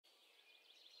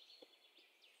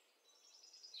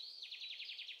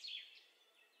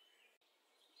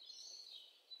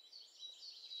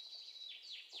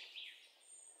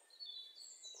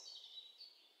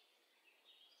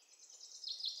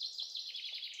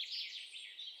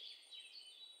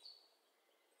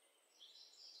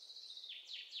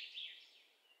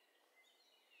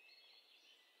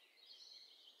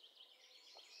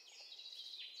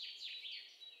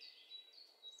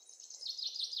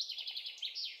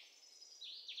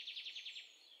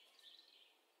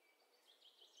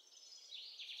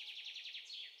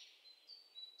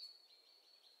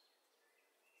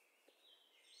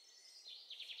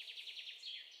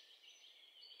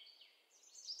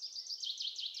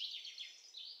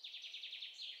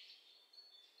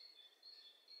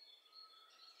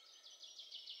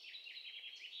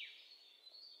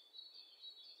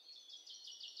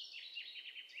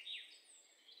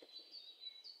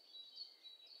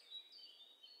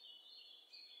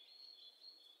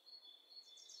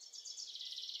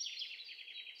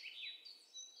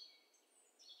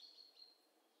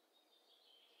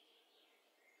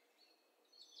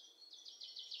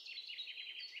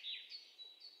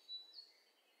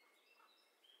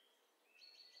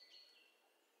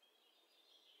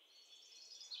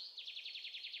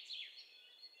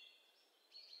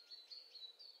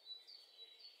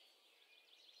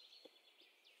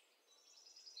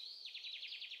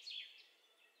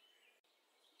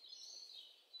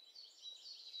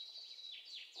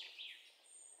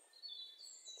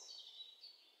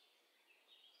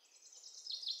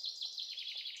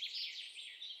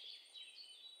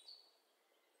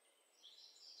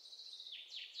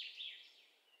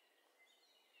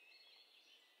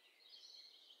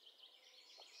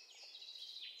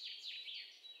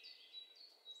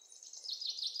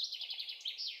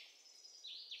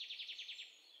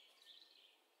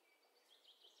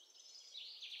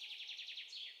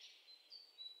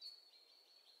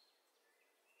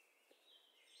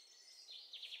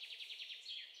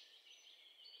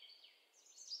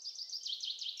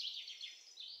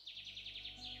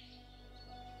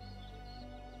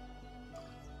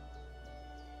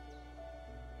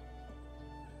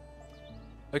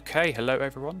Okay, hello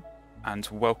everyone, and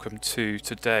welcome to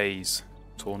today's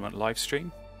tournament live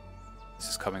stream. This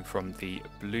is coming from the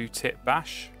Blue Tit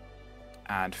Bash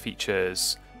and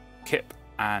features Kip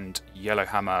and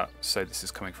Yellowhammer. So this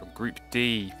is coming from Group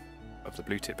D of the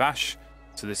Blue Tit Bash.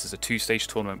 So this is a two-stage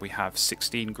tournament. We have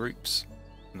 16 groups,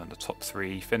 and then the top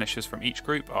 3 finishers from each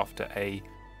group after a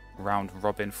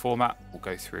round-robin format will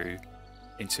go through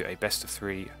into a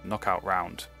best-of-3 knockout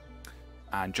round.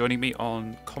 And joining me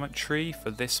on commentary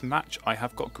for this match, I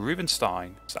have got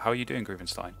Groovenstein. So how are you doing,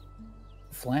 Groovenstein?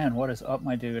 Flan, what is up,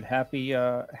 my dude? Happy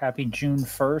June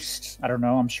 1st. I don't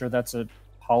know, I'm sure that's a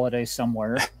holiday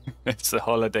somewhere. It's a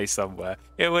holiday somewhere.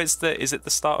 Is it the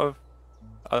start of...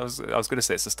 I was going to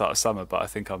say it's the start of summer, but I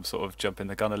think I'm sort of jumping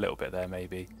the gun a little bit there,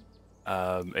 maybe.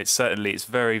 It's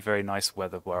very, very nice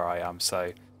weather where I am,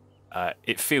 so...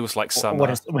 it feels like summer.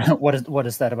 What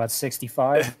is that, about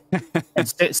 65? And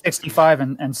 65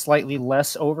 and slightly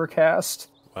less overcast?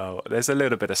 Well, there's a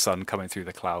little bit of sun coming through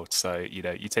the clouds, so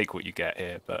you take what you get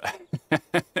here, but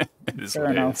it is Fair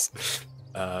what enough. it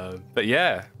is. But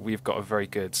yeah, we've got a very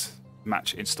good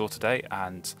match in store today,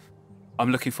 and I'm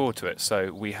looking forward to it.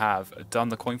 So we have done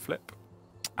the coin flip,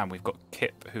 and we've got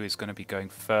Kip, who is going to be going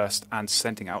first and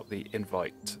sending out the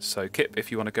invite. So Kip, if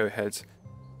you want to go ahead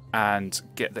and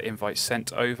get the invite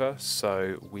sent over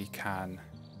so we can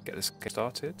get this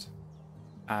started.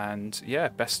 And yeah,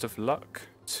 best of luck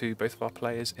to both of our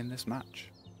players in this match.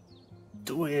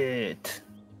 Do it.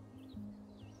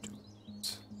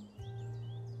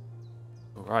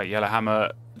 Alright,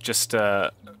 Yellowhammer just...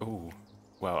 ooh.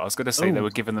 Well, I was going to say they were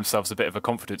giving themselves a bit of a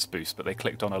confidence boost, but they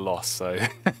clicked on a loss, so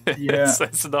yeah,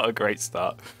 it's not a great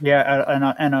start. Yeah,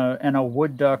 and a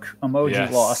wood duck emoji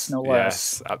loss, no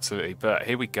less. Yes, absolutely. But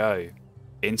here we go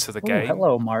into the game.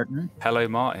 Hello, Martin. Hello,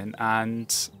 Martin.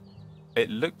 And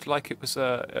it looked like it was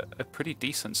a pretty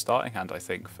decent starting hand, I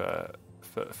think, for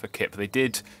Kip. They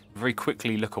did very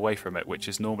quickly look away from it, which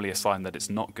is normally a sign that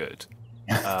it's not good.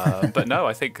 But no,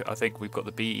 I think we've got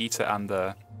the Bee Eater and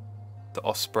the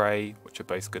Osprey, which are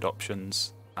both good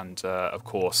options, and of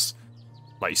course,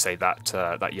 like you say,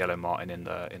 that yellow martin in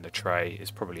the tray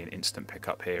is probably an instant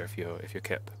pickup here if you're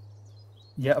Kip.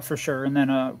 Yeah, for sure. And then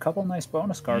a couple nice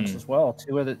bonus cards as well.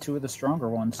 Two of the stronger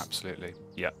ones. Absolutely.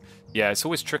 Yeah. It's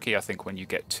always tricky, I think, when you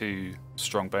get 2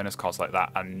 strong bonus cards like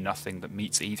that and nothing that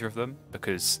meets either of them,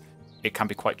 because it can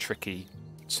be quite tricky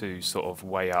to sort of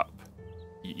weigh up,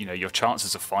 your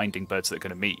chances of finding birds that are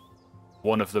going to meet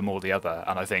one of them or the other.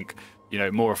 And I think,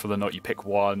 more often than not, you pick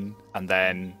one, and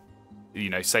then,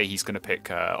 say he's going to pick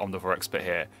Omnivore Expert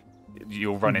here,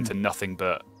 you'll run into nothing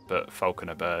but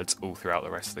falconer birds all throughout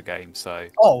the rest of the game. So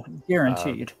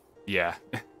guaranteed. Yeah,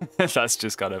 that's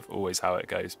just kind of always how it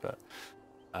goes. But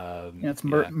it's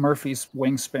Murphy's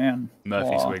Wingspan.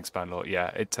 Wingspan law. Yeah,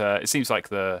 it seems like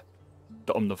the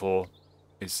Omnivore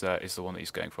is the one that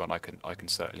he's going for, and I can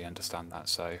certainly understand that.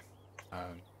 So.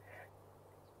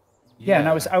 Yeah, and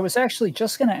I was actually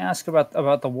just going to ask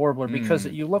about the warbler, because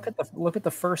you look at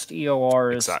the first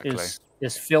EOR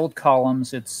is filled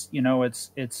columns. It's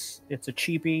it's a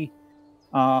cheapie.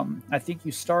 I think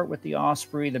you start with the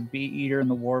osprey, the bee eater, and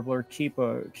the warbler. Keep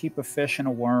a fish and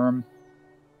a worm,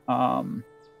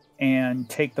 and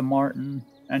take the martin.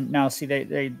 And now see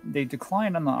they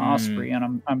decline on the osprey,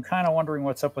 and I'm kind of wondering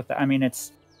what's up with that. I mean,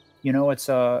 it's it's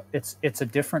a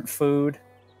different food.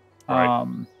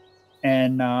 Right.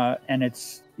 And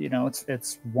it's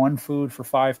it's one food for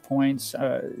 5 points.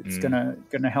 It's gonna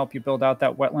help you build out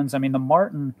that wetlands. I mean, the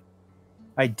martin,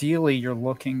 ideally you're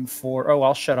looking for. Oh,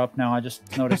 I'll shut up now. I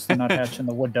just noticed the nuthatch and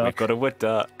the wood duck. We've got a wood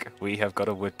duck. We have got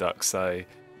a wood duck. So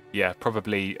yeah,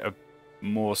 probably a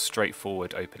more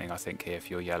straightforward opening, I think, here for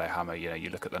your Yellowhammer.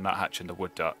 You look at the nuthatch and the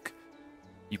wood duck.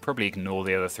 You probably ignore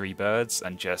the other 3 birds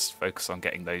and just focus on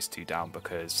getting those 2 down,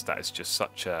 because that is just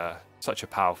such a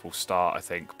powerful start, I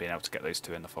think, being able to get those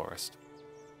 2 in the forest.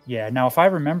 Yeah, now if I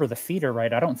remember the feeder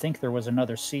right, I don't think there was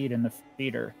another seed in the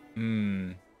feeder.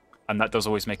 And that does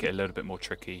always make it a little bit more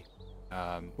tricky.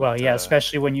 Well, yeah,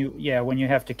 especially when you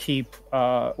have to keep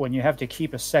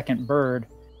a second bird.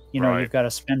 You've got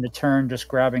to spend a turn just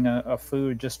grabbing a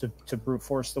food just to brute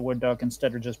force the wood duck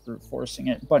instead of just brute forcing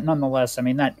it. But nonetheless, I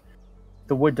mean,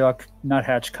 the wood duck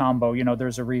nuthatch combo,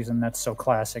 there's a reason that's so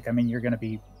classic. I mean, you're going to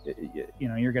be,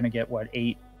 you're going to get what,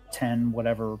 8, 10,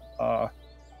 whatever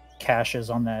caches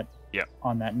on that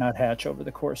nuthatch over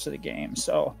the course of the game.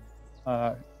 So,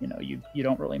 you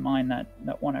don't really mind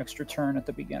that one extra turn at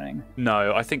the beginning.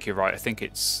 No, I think you're right. I think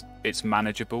it's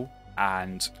manageable,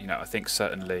 and I think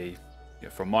certainly,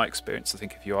 from my experience, I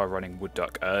think if you are running wood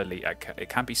duck early, it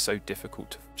can be so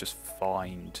difficult to just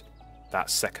find that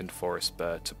second forest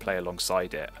bird to play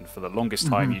alongside it. And for the longest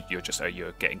time,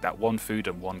 you're getting that one food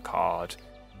and one card,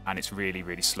 and it's really,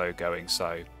 really slow going.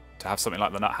 So to have something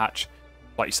like the nuthatch,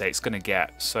 like you say, it's going to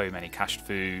get so many cached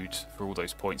food for all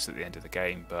those points at the end of the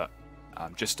game. But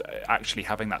just actually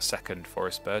having that second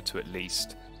forest bird to at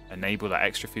least enable that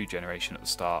extra food generation at the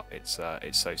start, it's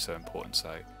so important.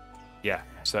 So yeah,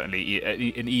 certainly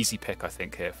an easy pick, I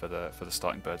think, here for the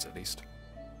starting birds at least.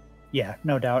 Yeah,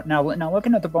 no doubt. Now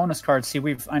looking at the bonus cards, see,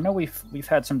 I know we've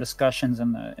had some discussions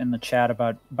in the chat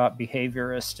about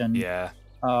behaviorist, and yeah,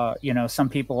 some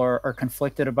people are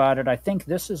conflicted about it. I think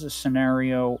this is a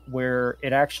scenario where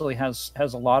it actually has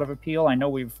a lot of appeal. I know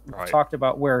we've talked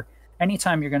about where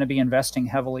anytime you're going to be investing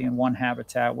heavily in one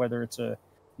habitat, whether it's a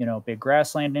big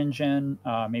grassland engine,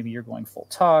 maybe you're going full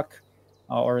tuck,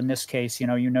 or in this case, you're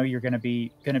going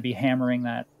to be hammering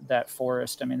that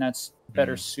forest. I mean, that's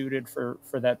better suited for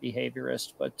that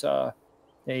behaviorist. But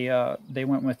they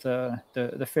went with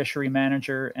the fishery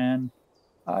manager, and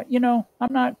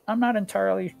I'm not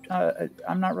entirely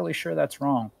I'm not really sure that's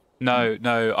wrong.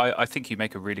 No, I think you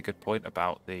make a really good point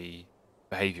about the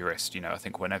behaviorist. I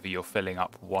think whenever you're filling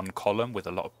up one column with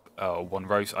a lot of one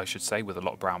row, I should say, with a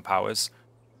lot of brown powers,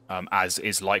 as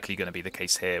is likely going to be the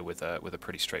case here with a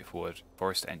pretty straightforward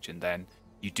forest engine, then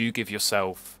you do give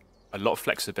yourself a lot of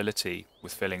flexibility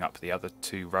with filling up the other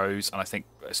two rows. And I think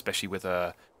especially with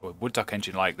a wood duck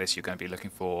engine like this, you're going to be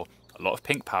looking for a lot of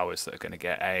pink powers that are going to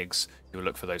get eggs. You'll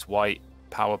look for those white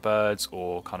power birds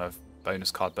or kind of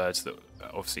bonus card birds that are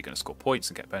obviously going to score points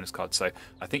and get bonus cards. So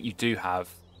I think you do have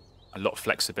a lot of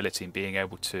flexibility in being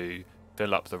able to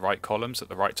fill up the right columns at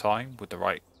the right time with the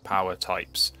right power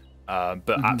types.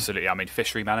 But absolutely, I mean,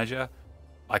 fishery manager,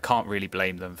 I can't really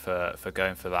blame them for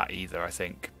going for that either. I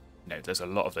think there's a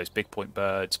lot of those big point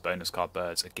birds, bonus card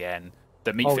birds, again,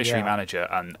 that meet fishery manager,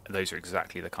 and those are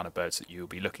exactly the kind of birds that you'll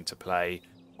be looking to play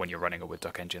when you're running a wood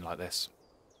duck engine like this.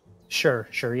 Sure,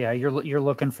 yeah, you're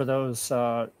looking for those,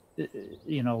 a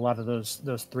lot of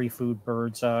those 3 food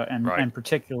birds, and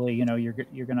particularly,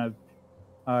 you're gonna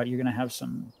have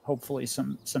hopefully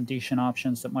some decent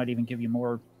options that might even give you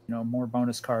more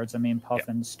bonus cards. I mean,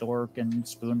 puffin, stork, and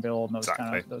spoonbill, and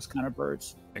those kind of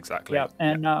birds. Exactly. Yeah,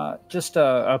 and just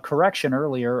a correction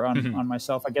earlier on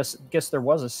myself. I guess there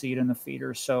was a seed in the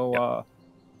feeder, so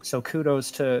so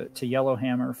kudos to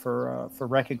Yellowhammer for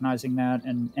recognizing that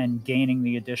and gaining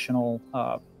the additional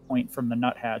point from the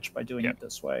nuthatch by doing it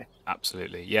this way.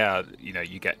 Absolutely, yeah.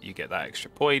 You get that extra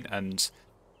point, and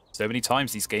so many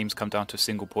times these games come down to a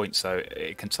single point, so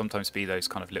it can sometimes be those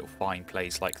kind of little fine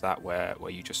plays like that where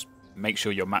you just make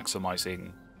sure you're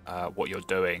maximizing what you're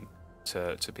doing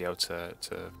to be able to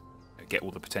get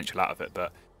all the potential out of it.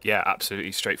 But yeah,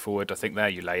 absolutely straightforward. I think there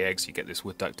you lay eggs, you get this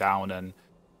wood duck down, and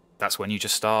that's when you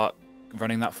just start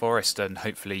running that forest, and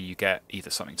hopefully you get either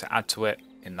something to add to it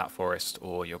in that forest,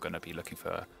 or you're going to be looking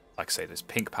for, like I say, those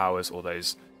pink powers or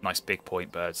those nice big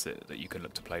point birds that you can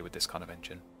look to play with this kind of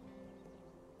engine.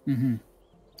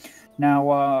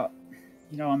 Now,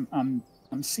 I'm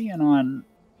seeing on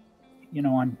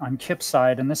Kip's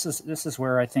side, and this is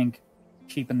where I think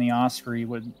keeping the osprey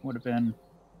would have been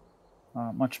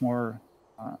much more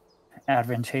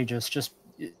advantageous. Just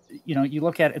you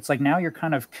look at it, it's like now you're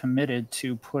kind of committed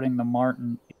to putting the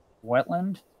marten in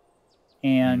wetland,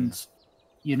 and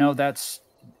that's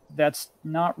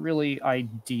not really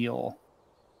ideal.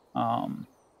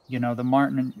 The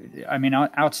marten, I mean,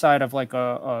 outside of like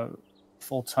a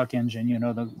full tuck engine,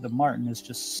 the marten is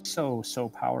just so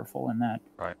powerful in that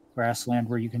grassland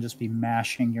where you can just be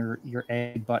mashing your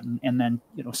egg button and then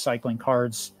cycling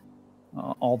cards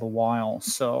all the while.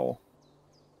 So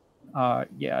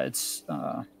it's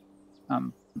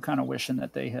I'm kind of wishing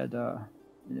that they had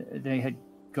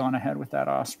gone ahead with that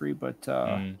osprey, but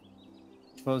I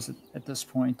suppose at this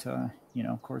point,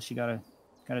 of course you gotta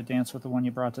dance with the one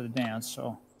you brought to the dance.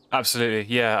 So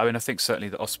absolutely, yeah. I mean, I think certainly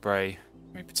the osprey.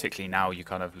 I mean, particularly now you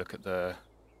kind of look at the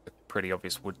pretty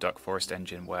obvious wood duck forest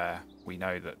engine where we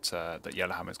know that that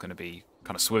Yellowhammer is going to be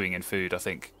kind of swimming in food. I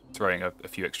think throwing a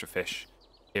few extra fish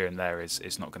here and there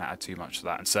is not going to add too much to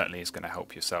that, and certainly is going to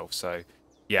help yourself. So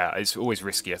yeah, it's always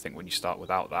risky, I think, when you start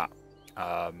without that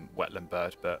wetland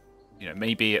bird. But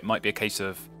maybe it might be a case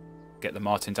of get the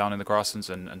marten down in the grasslands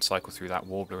and cycle through that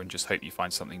warbler and just hope you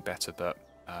find something better. But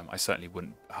I certainly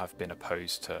wouldn't have been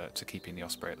opposed to keeping the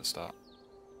osprey at the start.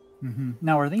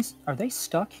 Now, are they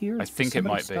stuck here? I think it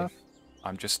might be.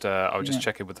 I'm just I'll just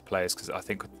check in with the players, because I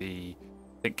think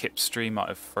Kip's stream might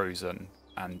have frozen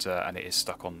and it is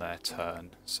stuck on their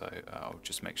turn. So I'll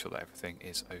just make sure that everything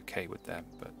is okay with them.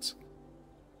 But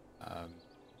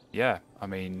yeah, I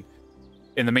mean,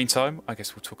 in the meantime, I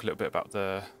guess we'll talk a little bit about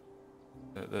the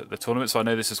the tournament. So I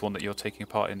know this is one that you're taking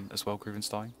part in as well,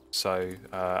 Gruvenstein. So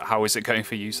how is it going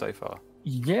for you so far?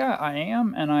 Yeah, I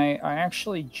am, and I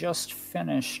actually just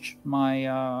finished my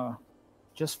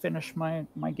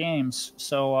my games.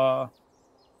 So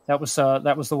that was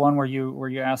the one where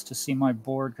you asked to see my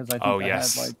board, because I think I had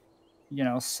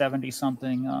like 70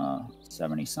 something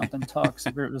tucks.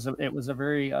 It was a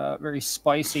very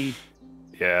spicy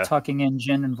tucking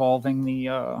engine involving the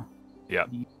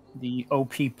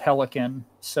OP Pelican.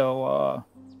 So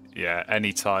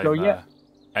anytime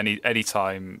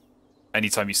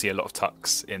anytime you see a lot of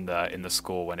tucks in the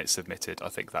score when it's submitted, I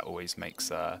think that always makes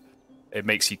it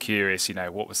makes you curious.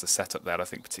 What was the setup there? I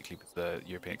think particularly with the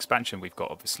European expansion, we've got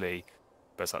obviously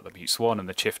birds like the Mute Swan and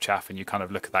the Chiff Chaff, and you kind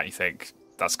of look at that and you think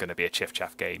that's going to be a Chiff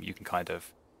Chaff game. You can kind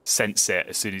of sense it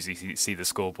as soon as you see the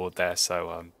scoreboard there.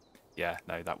 So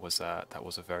that was a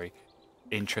very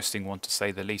interesting one, to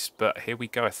say the least. But here we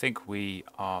go. I think we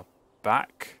are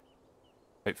back,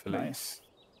 hopefully. Nice.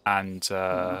 And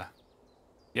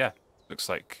looks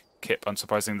like Kip,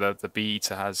 unsurprisingly, the bee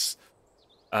eater has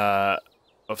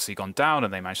obviously gone down,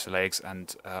 and they managed the legs,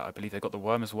 and I believe they got the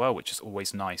worm as well, which is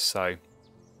always nice. So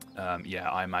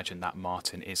I imagine that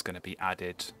Martin is going to be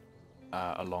added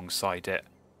alongside it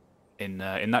in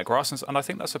that grasslands, and I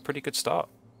think that's a pretty good start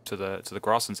to the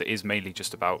grasslands. It is mainly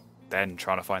just about then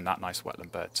trying to find that nice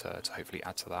wetland bird to hopefully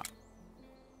add to that.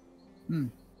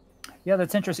 Yeah,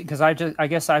 that's interesting, because I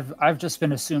guess I've just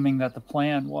been assuming that the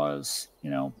plan was,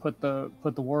 put the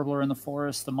warbler in the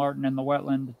forest, the martin in the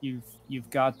wetland. You've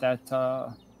got that,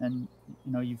 and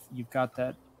you've got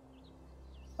that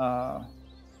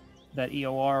that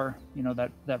EOR,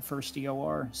 that first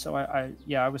EOR. So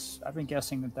I've been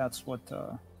guessing that's what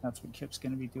Kip's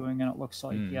going to be doing, and it looks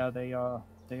like they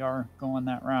are going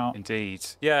that route. Indeed.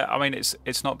 Yeah, I mean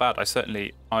it's not bad.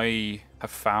 I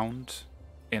have found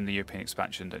in the European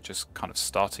expansion that just kind of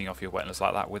starting off your wetlands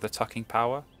like that with a tucking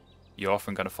power, you're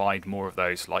often going to find more of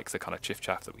those, like the kind of Chiff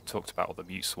Chaff that we talked about, or the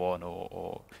Mute Swan,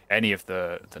 or any of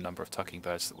the number of tucking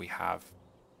birds that we have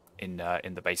in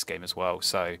the base game as well.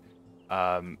 So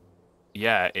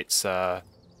it's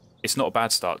not a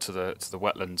bad start to the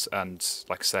wetlands, and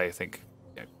like I say, I think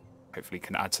hopefully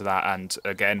can add to that. And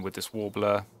again, with this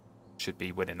warbler, should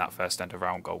be winning that first end of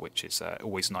round goal, which is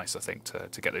always nice, I think,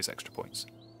 to get those extra points.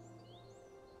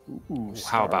 Ooh,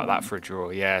 how about that for a draw?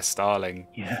 Yeah, Starling.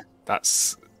 Yeah,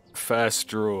 that's first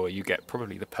draw. You get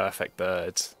probably the perfect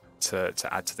bird to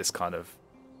add to this kind of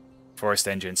forest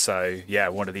engine. So yeah,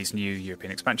 one of these new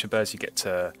European expansion birds, you get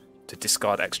to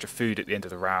discard extra food at the end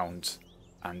of the round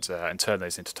and turn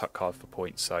those into tuck cards for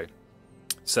points. So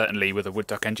certainly with a wood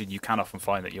duck engine, you can often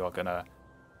find that you are going to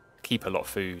keep a lot of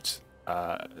food,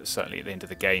 certainly at the end of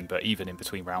the game, but even in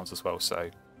between rounds as well.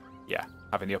 So yeah,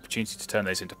 having the opportunity to turn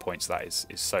those into points, that is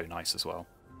so nice as well.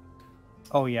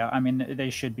 Oh yeah, I mean, they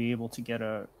should be able to get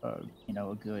a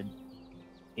good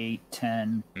 8,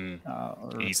 10,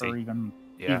 or even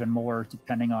more,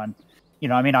 depending on,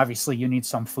 I mean, obviously you need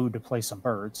some food to play some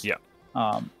birds. Yeah.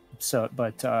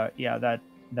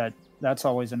 That's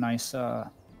always a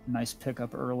nice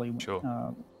pickup early.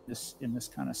 Sure. In this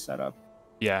kind of setup.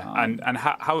 Yeah, and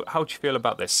how do you feel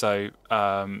about this? So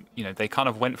they kind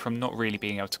of went from not really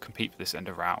being able to compete for this end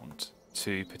of round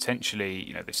to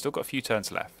potentially, they've still got a few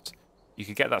turns left. You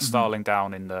could get that starling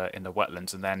down in the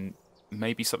wetlands, and then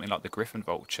maybe something like the griffin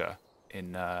vulture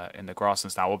in the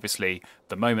grasslands. Now, obviously, at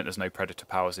the moment there's no predator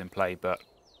powers in play, but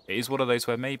it is one of those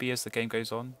where maybe as the game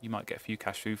goes on, you might get a few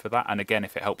cash food for that. And again,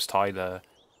 if it helps tie the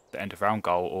end of round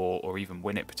goal or even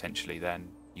win it potentially, then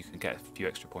you can get a few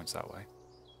extra points that way.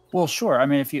 Well, sure. I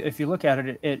mean, if you look at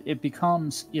it, it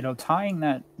becomes, tying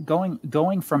that,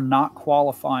 going from not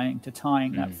qualifying to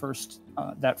tying that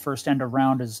first end of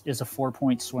round is a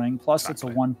 4-point swing. Plus, It's a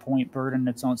 1-point bird in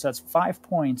its own. So that's 5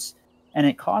 points, and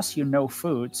it costs you no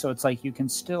food. So it's like you can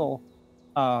still,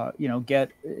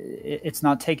 get. It's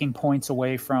not taking points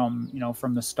away from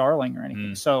the starling or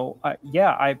anything. So I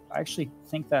actually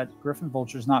think that griffin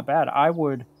vulture is not bad. I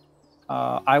would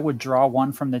draw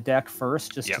one from the deck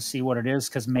first just to see what it is,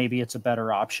 because maybe it's a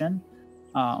better option.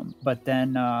 But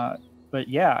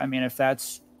yeah, I mean, if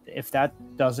that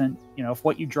doesn't, if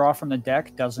what you draw from the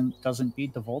deck doesn't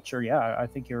beat the vulture, yeah, I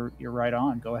think you're right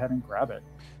on. Go ahead and grab it.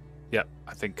 Yeah,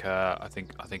 I think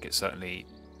it certainly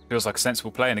feels like a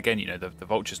sensible play. And again, the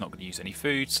vulture's not going to use any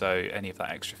food, so any of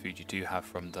that extra food you do have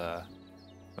from the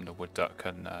wood duck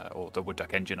or the wood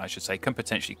duck engine, I should say, can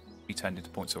potentially be turned into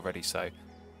points already. So.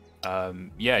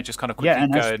 Just kind of quickly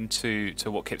going to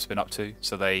what Kip's been up to.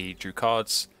 So they drew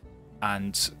cards,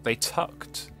 and they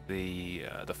tucked the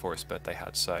forest bird they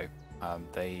had. So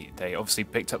they obviously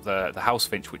picked up the house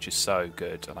finch, which is so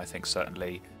good, and I think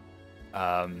certainly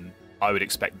I would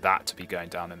expect that to be going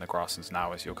down in the grasslands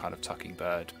now as your kind of tucking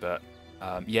bird. But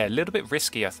yeah, a little bit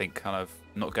risky, I think, kind of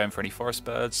not going for any forest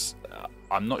birds.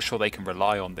 I'm not sure they can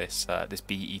rely on this this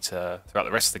bee eater throughout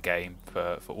the rest of the game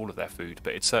for all of their food,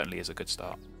 but it certainly is a good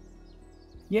start.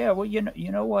 Yeah, well,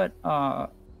 you know what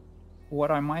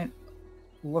I might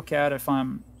look at if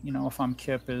I'm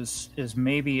Kip is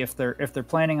maybe if they're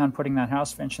planning on putting that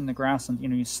house finch in the grass, and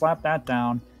you slap that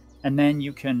down, and then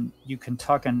you can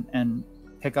tuck and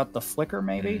pick up the flicker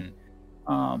maybe.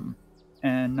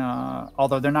 And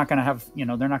although they're not going to have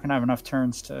enough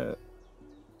turns to.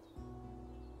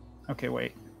 Okay,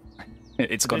 wait.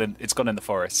 It's gone in the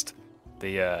forest,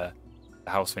 the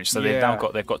house finch. So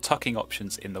they've got tucking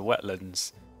options in the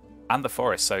wetlands and the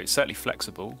forest. So it's certainly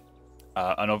flexible,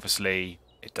 and obviously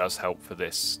it does help for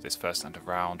this first end of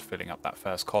round, filling up that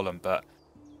first column. But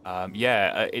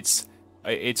yeah, it's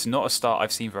not a start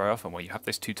I've seen very often where you have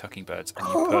those 2 tucking birds and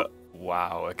you put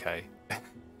wow, okay.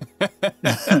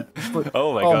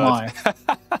 Oh my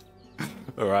god.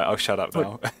 All right, I'll shut up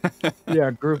now.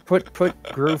 Yeah, Groove put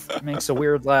Groove makes a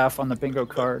weird laugh on the bingo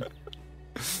card.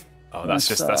 Oh,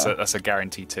 that's a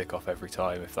guaranteed tick off every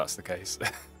time if that's the case.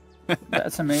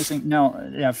 That's amazing.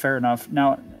 No, yeah, fair enough.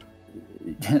 Now,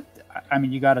 I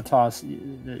mean, you got to toss.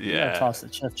 Toss the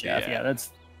Chiff Chaff.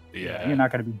 Yeah, you're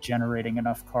not going to be generating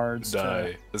enough cards.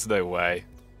 No, there's no way.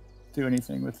 Do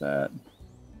anything with that.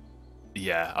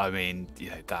 Yeah, I mean,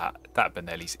 that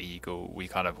Benelli's Eagle, we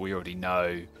already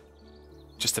know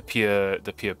just the pure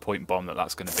point bomb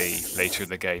that's going to be later in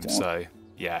the game. So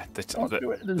yeah,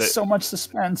 do it. There's so much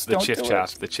suspense. The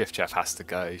Chiff Chaff has to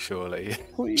go, surely.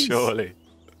 Please. Surely.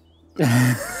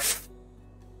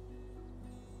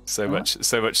 So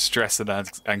much stress and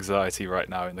anxiety right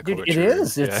now in the commentary. It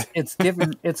is.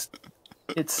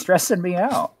 It's stressing me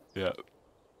out. Yeah.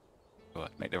 Well,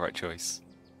 make the right choice.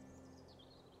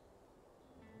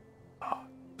 Oh,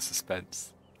 the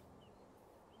suspense.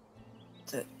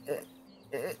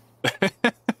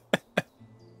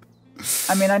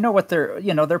 I mean, I know what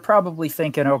they're probably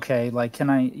thinking. Okay, like, can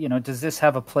I, does this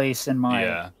have a place in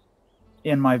my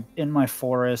in my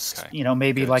forest? Okay.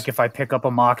 Maybe like if I pick up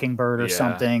a mockingbird or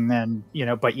something, then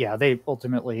But yeah, they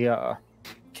ultimately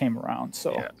came around.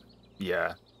 So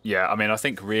yeah. I mean, I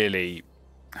think really,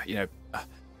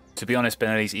 to be honest,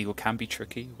 Benelli's Eagle can be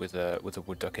tricky with a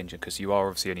wood duck engine because you are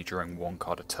obviously only drawing 1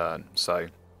 card a turn. So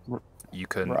you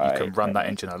can run that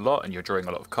engine a lot and you're drawing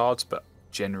a lot of cards, but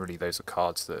generally those are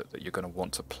cards that you're going to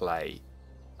want to play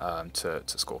to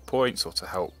score points or to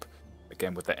help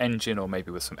again with the engine or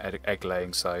maybe with some egg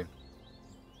laying. So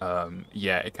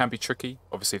yeah, it can be tricky.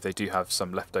 Obviously, if they do have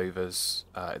some leftovers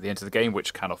at the end of the game,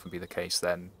 which can often be the case,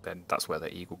 then that's where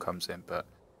the Eagle comes in. But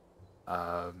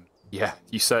yeah,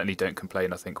 you certainly don't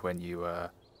complain, I think, when you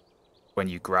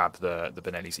grab the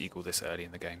Benelli's Eagle this early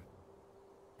in the game.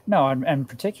 No, and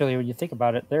particularly when you think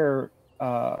about it, they're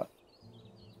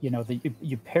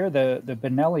you pair the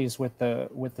Benellis with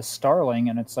the Starling,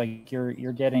 and it's like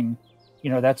you're getting,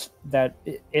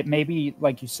 it may be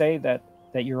like you say that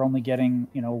you're only getting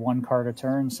 1 card a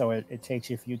turn, so it takes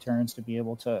you a few turns to be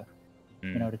able to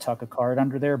to tuck a card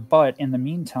under there. But in the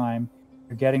meantime,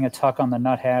 you're getting a tuck on the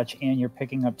nuthatch, and you're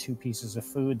picking up 2 pieces of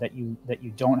food that you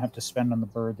don't have to spend on the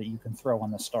bird that you can throw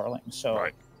on the Starling. So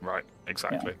right,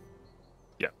 exactly.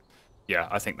 Yeah,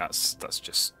 I think that's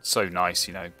just so nice.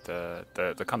 The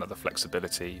kind of the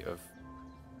flexibility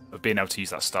of being able to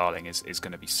use that Starling is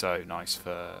going to be so nice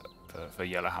for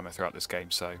Yellowhammer throughout this game.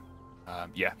 So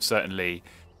yeah, certainly,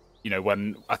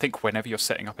 whenever you're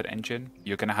setting up an engine,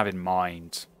 you're going to have in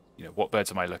mind, what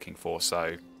birds am I looking for?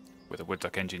 So with a wood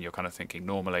duck engine, you're kind of thinking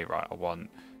normally, right, I want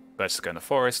birds to go in the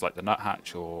forest, like the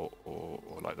nuthatch or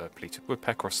like the pleated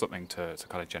woodpecker or something to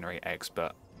kind of generate eggs.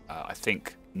 But I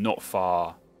think not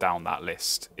far down that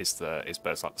list is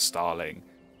birds like the Starling,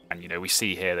 and we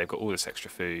see here they've got all this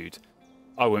extra food.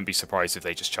 I wouldn't be surprised if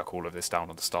they just chuck all of this down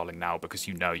on the Starling now, because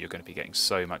you're going to be getting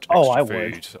so much extra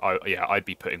food. I'd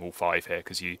be putting all 5 here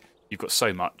because you've got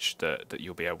so much that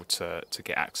you'll be able to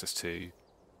get access to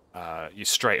you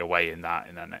straight away in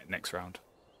that next round.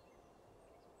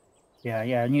 Yeah,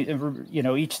 and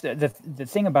each the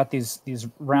thing about these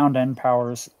round end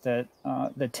powers that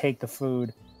take the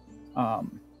food,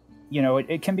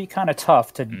 it can be kind of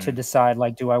tough to decide,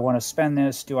 like, do I want to spend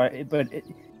this? You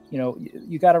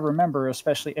got to remember,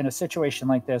 especially in a situation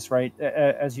like this, right?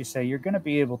 As you say, you're going to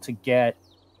be able to get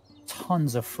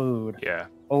tons of food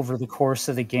over the course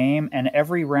of the game, and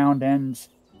every round end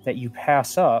that you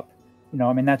pass up,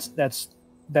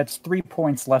 that's 3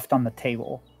 points left on the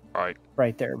table,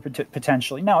 right there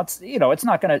potentially. Now it's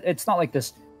not like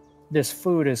this this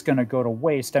food is going to go to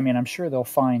waste. I mean, I'm sure they'll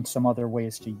find some other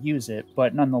ways to use it,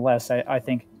 but nonetheless, I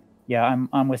think, yeah,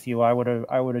 I'm with you. I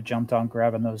would have jumped on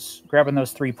grabbing those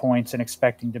 3 points and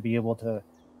expecting to be able to,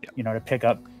 to pick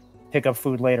up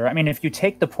food later. I mean, if you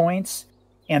take the points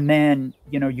and then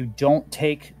you don't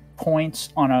take points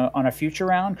on a future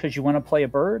round because you want to play a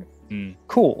bird,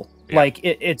 cool. Yeah. Like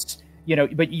it's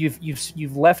but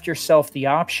you've left yourself the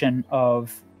option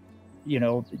of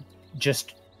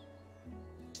just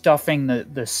stuffing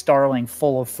the starling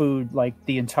full of food like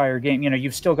the entire game.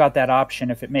 You've still got that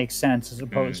option if it makes sense, as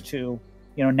opposed to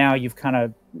now you've kind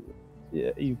of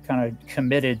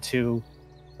committed to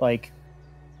like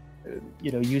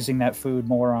using that food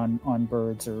more on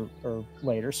birds or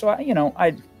later. So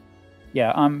I'm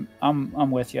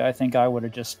with you. I think I would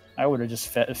have just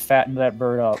fattened that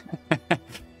bird up.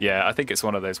 Yeah, I think it's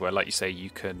one of those where, like you say, you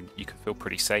can feel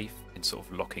pretty safe in sort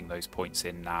of locking those points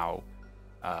in now.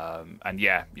 And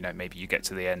yeah, maybe you get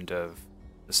to the end of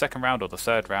the second round or the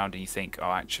third round and you think,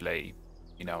 oh, actually,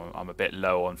 I'm a bit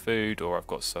low on food, or I've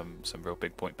got some real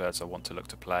big point birds I want to look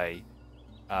to play.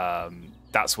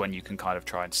 That's when you can kind of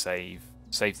try and save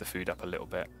the food up a little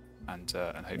bit and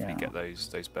hopefully get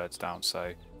those birds down.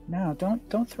 So no,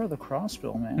 don't throw the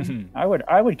crossbill, man.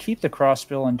 I would keep the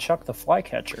crossbill and chuck the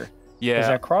flycatcher. Yeah, because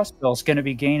that crossbill is going to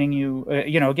be gaining you.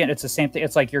 Again, it's the same thing.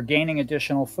 It's like you're gaining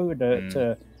additional food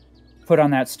to put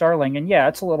on that starling, and yeah,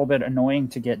 it's a little bit annoying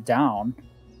to get down.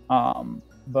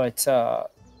 But I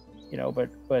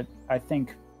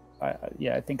think,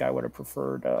 I think I would have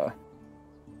preferred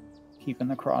keeping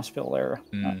the crossbill there.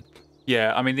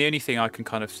 Yeah, I mean, the only thing I can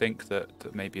kind of think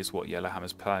that maybe is what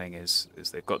Yellowhammer's planning is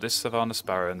they've got this Savannah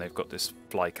Sparrow and they've got this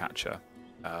flycatcher.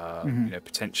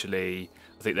 Potentially,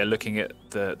 I think they're looking at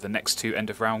the next 2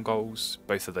 end of round goals.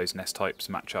 Both of those nest types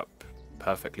match up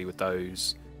perfectly with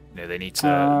those. They need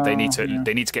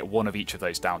to get one of each of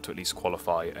those down to at least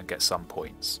qualify and get some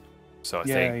points. So I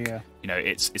think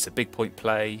it's a big point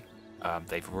play.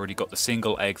 They've already got the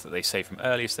single egg that they saved from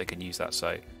earlier, so they can use that.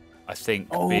 So I think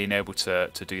being able to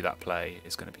do that play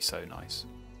is going to be so nice.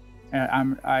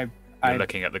 You're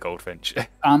looking at the goldfinch.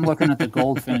 I'm looking at the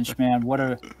goldfinch, man.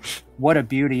 What a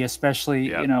beauty, especially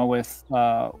with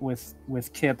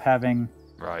Kip having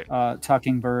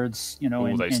tucking birds.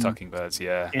 All those tucking birds,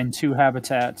 in 2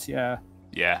 habitats, Yeah,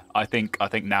 I think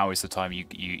now is the time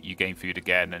you gain food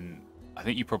again, and I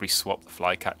think you probably swap the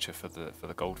flycatcher for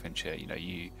the goldfinch here.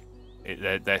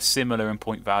 They're similar in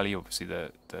point value. Obviously,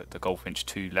 the goldfinch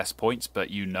 2 less points, but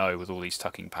with all these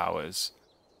tucking powers,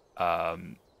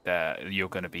 you're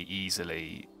going to be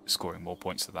easily scoring more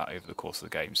points than that over the course of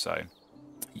the game. So,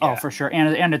 oh, for sure,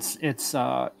 and it's its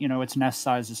nest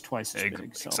size is twice as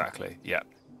big. So. Exactly. Yeah.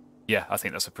 I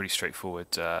think that's a pretty straightforward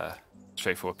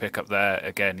pickup there.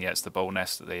 Again, it's the bowl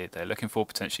nest that they're looking for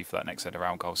potentially for that next end of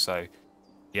round goal. So.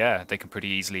 Yeah, they can pretty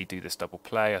easily do this double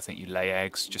play. I think you lay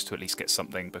eggs just to at least get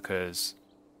something because,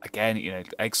 again,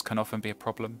 eggs can often be a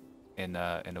problem in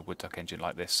a wood duck engine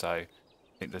like this. So I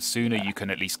think the sooner you can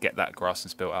at least get that grass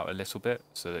nest built out a little bit,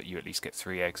 so that you at least get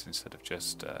 3 eggs instead of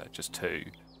just 2,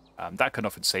 that can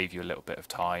often save you a little bit of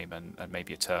time and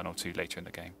maybe a turn or 2 later in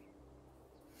the game.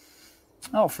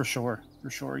 Oh, for sure,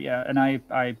 yeah. And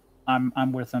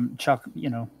I'm with them. Chuck, you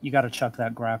got to chuck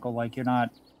that grackle. Like you're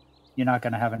not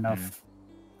going to have enough.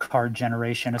 Card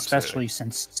generation, especially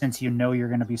since you're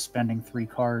going to be spending 3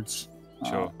 cards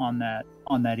on that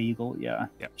eagle.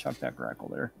 Chuck that grackle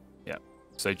there.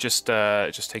 So just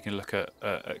taking a look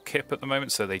at Kip at the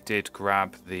moment. So they did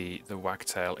grab the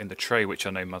wagtail in the tray, which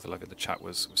I know Motherlug in the chat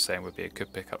was saying would be a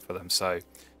good pickup for them. So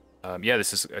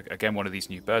this is again one of these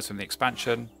new birds from the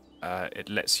expansion. It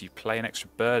lets you play an extra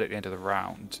bird at the end of the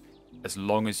round as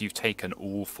long as you've taken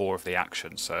all 4 of the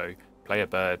actions. So play a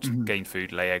bird, gain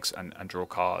food, lay eggs, and draw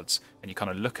cards. And you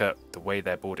kind of look at the way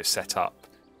their board is set up.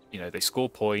 They score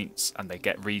points and they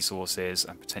get resources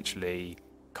and potentially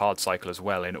card cycle as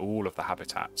well in all of the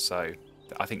habitats. So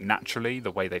I think naturally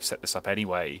the way they've set this up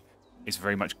anyway is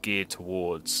very much geared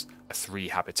towards a 3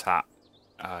 habitat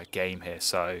game here.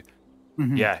 So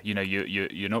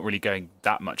you're not really going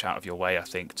that much out of your way, I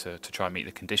think, to try and meet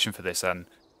the condition for this. And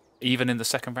even in the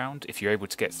second round, if you're able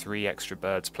to get 3 extra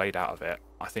birds played out of it,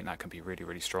 I think that can be really,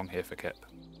 really strong here for Kip.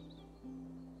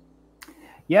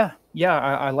 Yeah,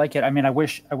 I like it. I mean, I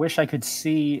wish I could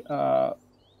see.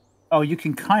 You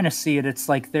can kind of see it. It's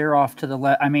like they're off to the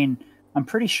left. I mean, I'm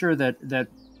pretty sure that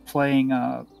playing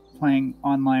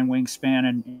online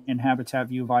Wingspan and Habitat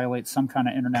View violates some kind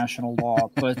of international law.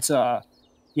 But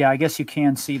I guess you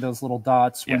can see those little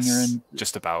dots when you're in.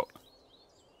 Just about.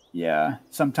 Yeah,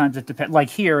 sometimes it depends. Like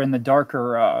here in the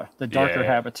darker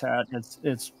habitat,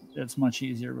 it's much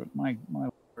easier. But my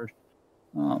word,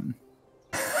 Um,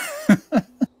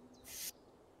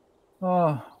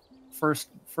 oh,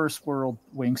 first world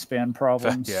wingspan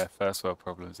problems. Yeah, first world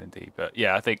problems indeed. But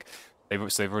yeah, I think they've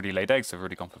already laid eggs. They've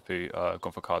already gone for food,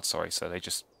 gone for cards. Sorry, so they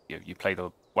just you play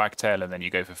the wagtail and then you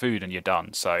go for food and you're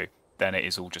done. So then it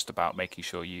is all just about making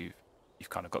sure you've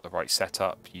kind of got the right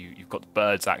setup. You've got the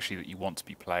birds actually that you want to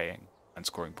be playing and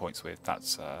scoring points with.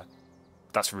 That's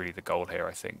really the goal here,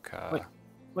 I think.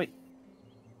 Wait.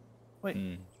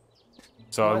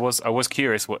 So what? I was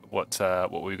curious what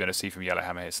we were going to see from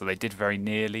Yellowhammer here. So they did very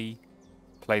nearly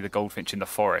play the goldfinch in the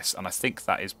forest, and I think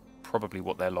that is probably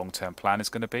what their long-term plan is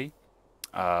going to be.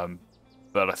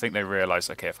 But I think they realised,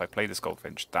 okay, if I play this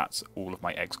goldfinch, that's all of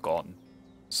my eggs gone,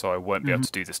 so I won't be able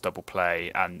to do this double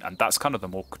play, and that's kind of the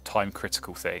more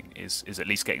time-critical thing is at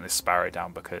least getting this sparrow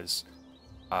down, because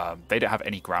they don't have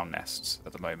any ground nests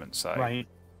at the moment. So right.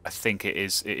 I think it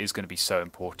is going to be so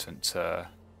important to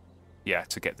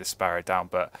get this sparrow down,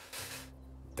 but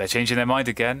they're changing their mind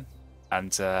again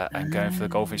and going for the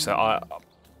goldfinch. So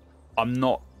I'm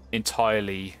not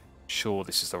entirely sure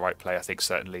this is the right play. I think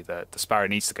certainly the sparrow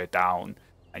needs to go down,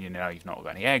 and you've not got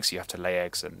any eggs, you have to lay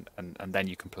eggs, and then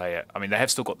you can play it. I mean, they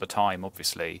have still got the time,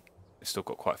 obviously. They've still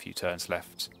got quite a few turns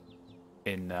left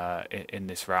in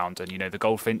this round, and the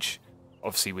goldfinch,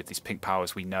 obviously with these pink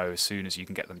powers, we know as soon as you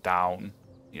can get them down,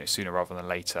 sooner rather than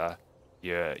later,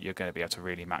 you're going to be able to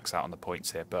really max out on the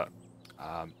points here. But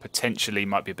potentially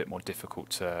might be a bit more difficult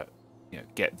to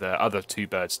get the other two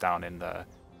birds down in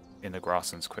the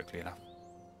grasslands quickly enough.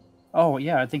 Oh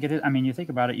yeah, I think it is. I mean, you think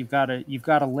about it, you've got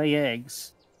to lay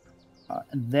eggs,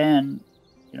 and then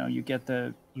you get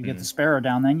the sparrow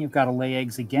down. Then you've got to lay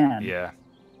eggs again. Yeah.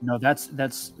 That's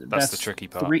the tricky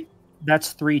part.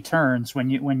 That's 3 turns when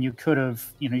you could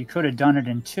have done it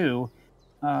in 2.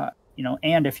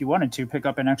 And if you wanted to pick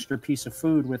up an extra piece of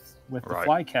food with the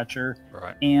flycatcher,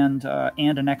 and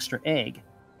an extra egg.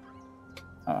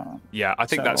 Yeah, I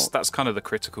think that's kind of the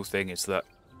critical thing, is that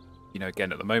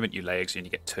again, at the moment you lay eggs and you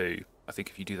get 2. I think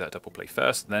if you do that double play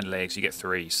first and then lay eggs, you get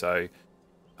 3. So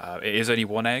it is only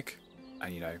 1 egg,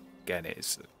 and again,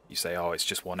 you say, oh, it's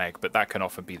just 1 egg, but that can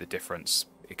often be the difference.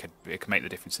 It can make the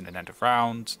difference in an end of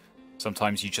round.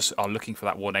 Sometimes you just are looking for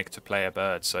that 1 egg to play a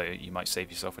bird, so you might save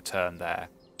yourself a turn there.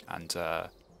 And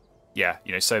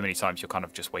so many times you're kind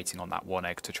of just waiting on that 1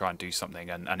 egg to try and do something,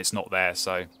 and it's not there.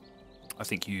 So I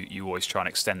think you always try and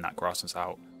extend that grasslands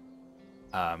out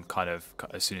kind of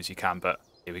as soon as you can. But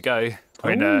here we go.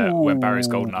 When Barrow's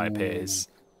Goldeneye appears,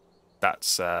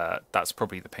 that's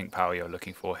probably the pink power you're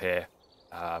looking for here.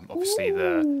 Obviously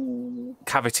the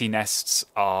cavity nests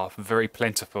are very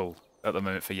plentiful at the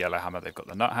moment for Yellowhammer. They've got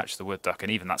the nuthatch, the wood duck,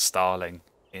 and even that starling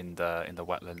in the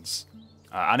wetlands.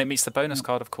 And it meets the bonus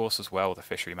card, of course, as well, the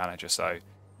fishery manager. So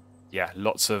yeah,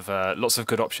 lots of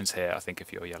good options here, I think,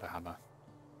 if you're Yellowhammer.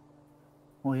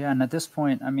 Well, yeah, and at this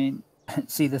point, I mean,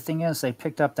 see, the thing is, they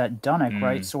picked up that Dunnock,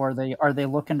 right? So are they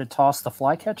looking to toss the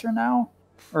flycatcher now,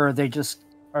 or are they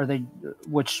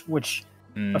which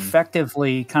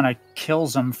effectively kind of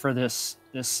kills them for this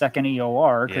second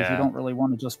EOR, because you don't really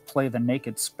want to just play the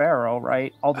naked sparrow,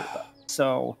 right?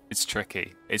 So it's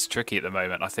tricky. It's tricky at the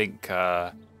moment. I think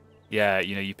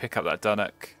you pick up that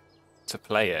Dunnock to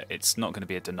play it. It's not going to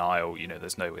be a denial.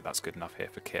 There's no way that's good enough here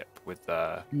for Kip with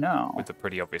the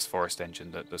pretty obvious forest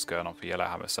engine that's going on for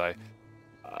Yellowhammer. So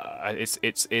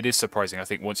it is surprising. I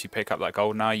think once you pick up that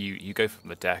Goldeneye, you go from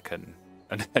the deck and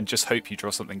just hope you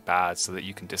draw something bad so that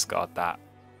you can discard that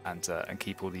and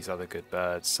keep all these other good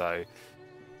birds. So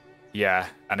yeah,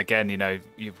 and again,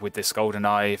 with this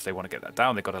Goldeneye, if they want to get that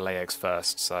down, they've got to lay eggs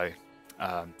first. So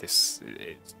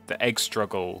the egg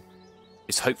struggle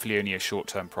is hopefully only a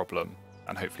short-term problem,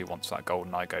 and hopefully once that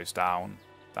Goldeneye goes down,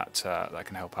 that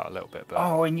can help out a little bit. But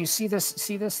and you see this,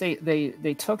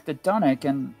 they took the Dunnock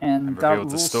and got revealed Rule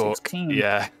the stalk. 16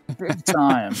 big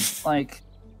time. Like,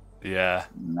 yeah,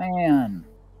 man,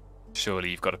 surely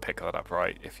you've got to pick that up,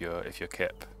 right? If you're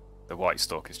Kip, the white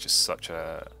stork is just such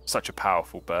a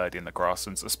powerful bird in the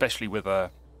grasslands, especially with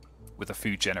a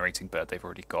food generating bird they've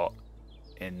already got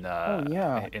in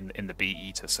the bee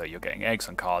eater. So you're getting eggs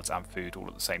and cards and food all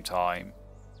at the same time,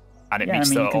 and it meets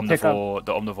the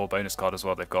omnivore bonus card as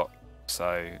well they've got.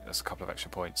 So there's a couple of extra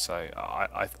points. So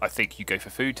I think you go for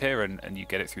food here and you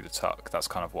get it through the tuck. That's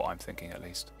kind of what I'm thinking, at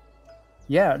least.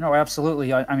 Yeah, no,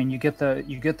 absolutely. I mean, you get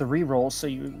the re-rolls, so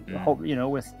you hope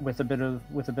with a bit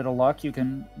of luck you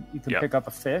can pick up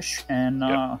a fish and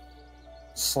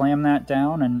slam that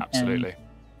down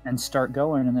and start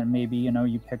going, and then maybe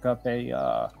you pick up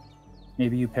a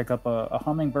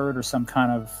hummingbird or some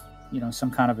kind of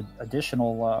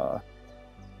additional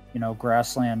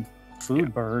grassland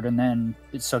food bird, and then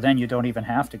then you don't even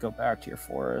have to go back to your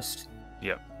forest.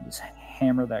 Yep. Just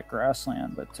hammer that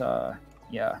grassland. But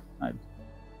yeah,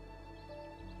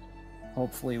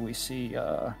 hopefully we see.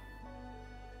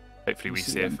 Hopefully we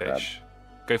see a fish.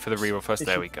 Go for the reroll first.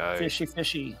 There we go. Fishy,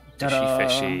 fishy.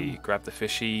 Fishy. Grab the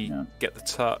fishy. Yeah. Get the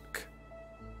tuck.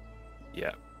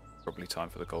 Yeah, probably time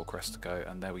for the gold crest to go.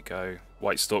 And there we go.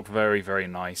 White stalk, very, very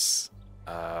nice.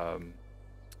 And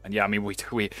yeah, I mean, we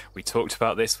talked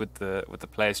about this with the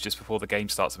players just before the game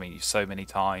starts. I mean, so many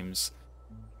times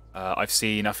I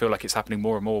feel like it's happening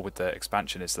more and more with the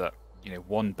expansion, is that, you know,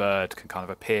 one bird can kind of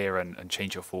appear and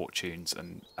change your fortunes,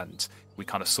 and we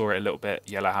kind of saw it a little bit.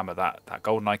 Yellowhammer, that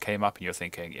golden eye came up, and you're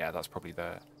thinking, yeah, that's probably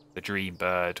the dream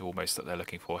bird almost that they're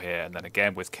looking for here. And then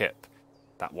again with Kip,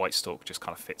 that white stalk just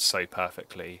kind of fits so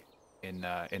perfectly in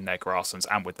their grasslands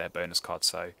and with their bonus card.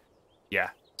 So yeah,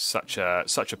 such a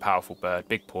powerful bird,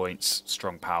 big points,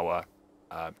 strong power.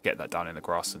 Get that down in the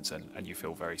grasslands, and you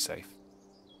feel very safe.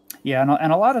 Yeah,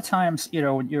 and a lot of times, you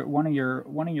know, one of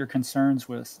your concerns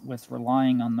with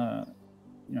relying on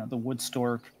the wood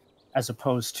stork, as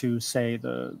opposed to, say,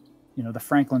 the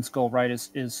Franklin's gull, right?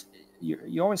 Is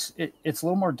you always it's a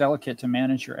little more delicate to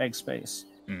manage your egg space,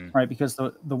 right? Because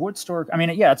the wood stork, I mean,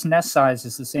 yeah, its nest size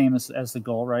is the same as the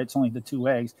gull, right? It's only the 2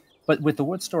 eggs, but with the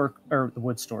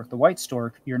the white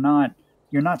stork, you're not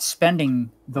spending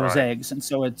those eggs, and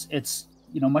so it's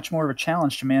much more of a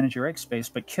challenge to manage your egg space.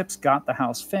 But Kip's got the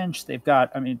house finch. They've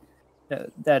got, I mean,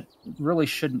 that really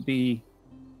shouldn't be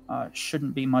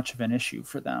much of an issue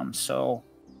for them. So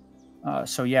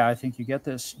yeah, I think you get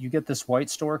this white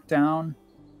stork down.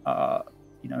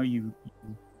 You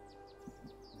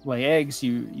lay eggs,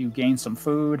 you gain some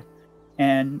food,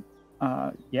 and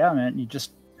yeah, man, you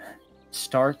just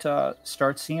start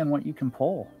seeing what you can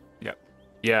pull.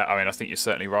 Yeah, I mean, I think you're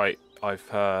certainly right. I've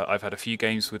had a few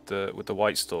games with the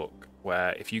white stork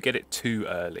where if you get it too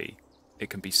early, it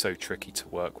can be so tricky to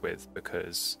work with,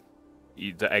 because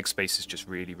the egg space is just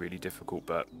really, really difficult.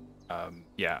 But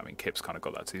yeah, I mean, Kip's kind of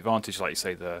got that to the advantage. Like you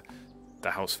say, the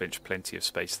house finch, plenty of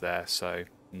space there, so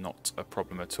not a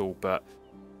problem at all. But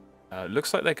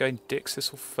looks like they're going Dick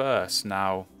Thistle first.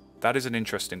 Now, that is an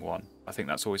interesting one. I think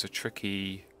that's always a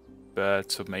tricky bird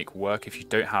to make work if you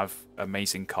don't have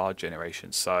amazing card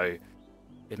generation. So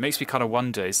it makes me kind of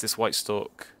wonder, is this white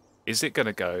stork, is it going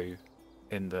to go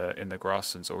in the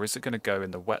grasslands, or is it going to go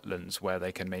in the wetlands where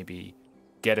they can maybe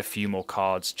get a few more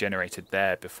cards generated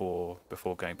there before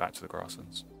going back to the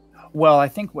grasslands? Well, I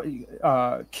think what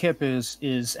Kip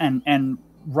is and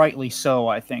rightly so,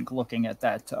 I think, looking at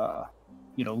that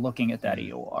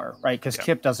EOR, right? Because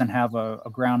Kip doesn't have a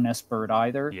ground nest bird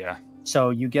either. Yeah.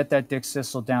 So you get that Dick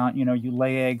Thistle down, you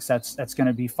lay eggs, that's going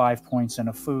to be 5 points in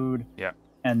a food. Yeah.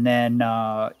 And then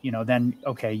then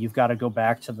okay, you've got to go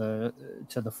back to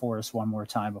the forest one more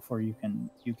time before you can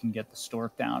get the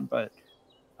stork down. But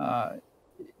yeah,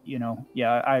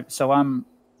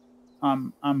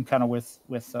 I'm kind of with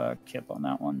Kip on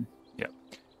that one.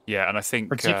 Yeah, and I think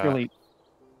particularly.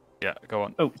 Yeah, go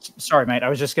on. Oh, sorry, mate. I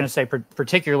was just going to say,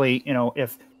 particularly,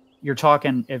 if you're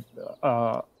talking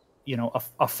a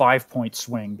 5-point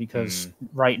swing, because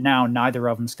right now neither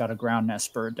of them's got a ground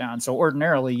nest bird down. So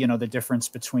ordinarily, the difference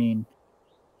between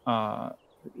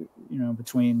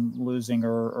between losing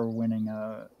or winning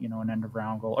an end of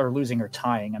round goal, or losing or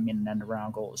tying, I mean, an end of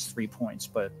round goal is 3 points,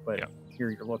 but here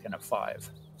you're looking at 5.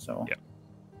 So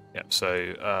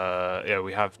So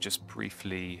we have just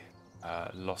briefly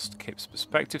lost Kip's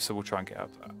perspective, so we'll try and get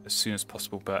up as soon as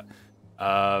possible. But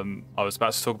I was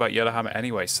about to talk about Yellowhammer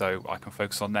anyway, so I can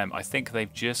focus on them. I think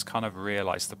they've just kind of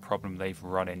realised the problem they've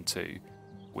run into,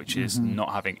 which is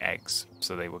not having eggs.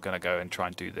 So they were going to go and try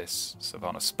and do this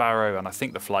Savannah Sparrow, and I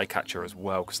think the Flycatcher as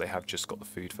well, because they have just got the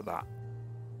food for that.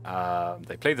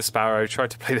 They play the Sparrow, try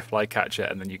to play the Flycatcher,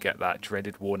 and then you get that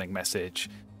dreaded warning message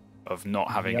of not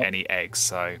having any eggs.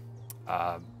 So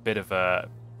bit of a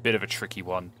tricky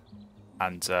one,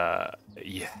 and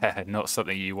yeah, not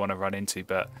something you want to run into.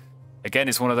 But again,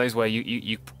 it's one of those where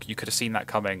you could have seen that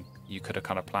coming. You could have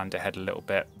kind of planned ahead a little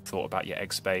bit, thought about your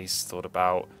egg space, thought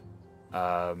about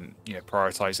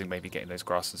prioritizing maybe getting those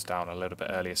grasses down a little bit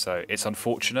earlier. So it's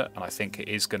unfortunate, and I think it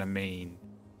is going to mean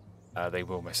they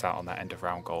will miss out on that end of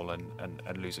round goal and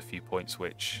lose a few points,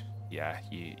 which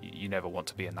you never want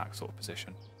to be in that sort of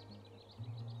position.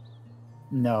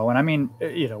 No, and I mean,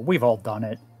 we've all done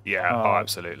it. Yeah,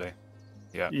 absolutely.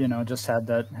 Yeah. Just had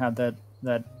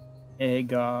that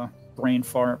egg brain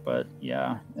fart, but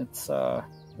yeah, it's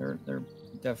they're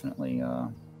definitely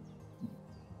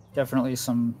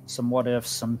some what ifs,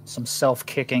 some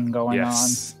self-kicking going on.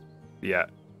 Yeah,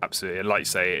 absolutely. And like you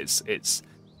say, it's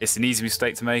an easy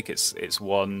mistake to make. It's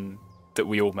one that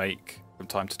we all make from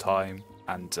time to time,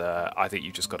 and I think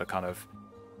you've just got to kind of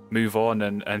move on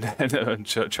and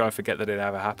try and forget that it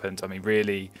ever happened. I mean,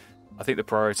 really, I think the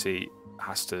priority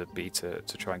has to be to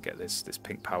try and get this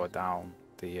pink power down,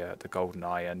 the golden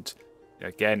eye, and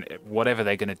again, whatever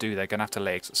they're going to do, they're going to have to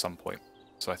lay eggs at some point.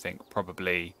 So I think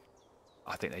they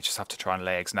just have to try and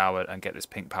lay eggs now and get this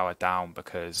pink power down,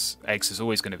 because eggs is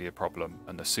always going to be a problem,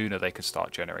 and the sooner they can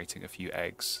start generating a few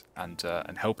eggs and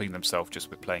helping themselves just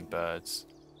with playing birds,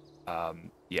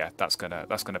 yeah, that's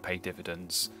gonna pay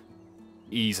dividends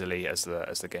easily as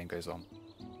the game goes on.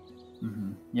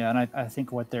 Mm-hmm. Yeah, and I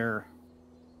think what they're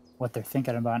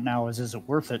thinking about now is it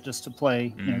worth it just to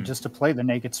play, just to play the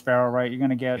naked sparrow, right? You're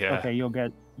gonna get okay, you'll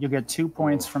get 2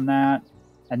 points from that,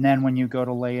 and then when you go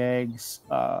to lay eggs,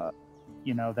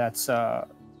 that's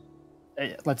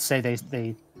let's say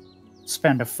they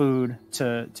spend a food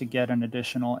to get an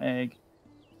additional egg.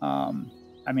 I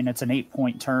mean, it's an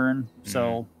 8-point turn,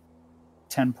 so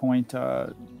 10-point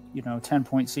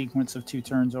 10-point sequence of 2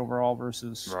 turns overall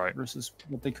versus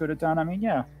what they could have done. I mean,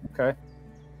 yeah, okay.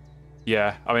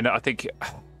 Yeah, I mean, I think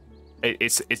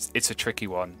it's a tricky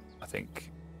one. I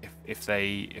think if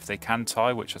they can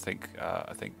tie, which I think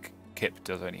Kip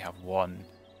does only have 1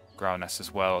 ground nest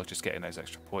as well, just getting those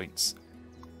extra points,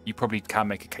 you probably can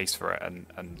make a case for it, and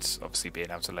obviously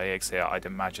being able to lay eggs here, I'd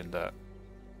imagine that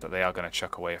they are going to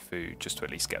chuck away a food just to at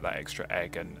least get that extra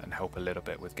egg and help a little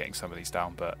bit with getting some of these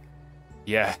down. But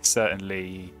yeah,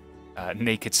 certainly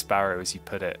naked sparrow, as you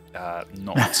put it,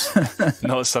 not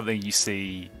something you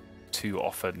see too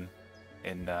often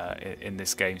in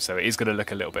this game, so it is going to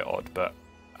look a little bit odd, but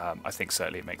I think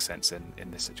certainly it makes sense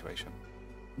in this situation.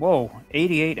 Whoa,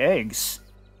 88 eggs.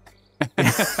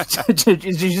 Did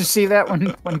you just see that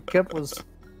when Kip was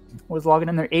logging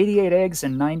in there? 88 eggs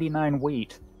and 99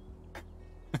 wheat.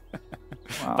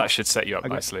 Wow. That should set you up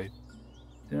nicely.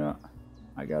 Yeah,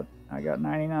 I got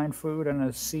 99 food and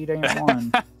a seed ain't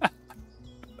 1.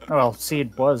 Well,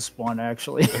 seed was 1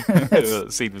 actually.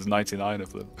 Seed was 99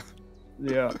 of them.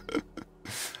 Yeah.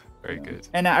 Very good.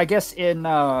 And I guess in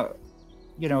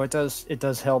it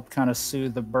does help kind of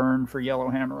soothe the burn for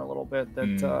Yellowhammer a little bit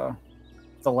that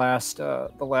the last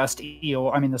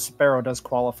EO, I mean, the sparrow does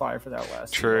qualify for that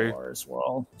last EOR as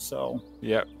well. So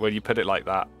yeah, when you put it like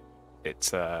that,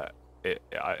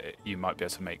 you might be able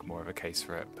to make more of a case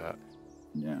for it. But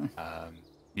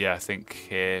yeah, I think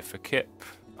here for Kip,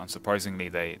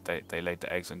 unsurprisingly, they laid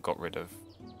the eggs and got rid of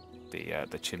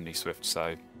the chimney swift.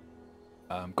 So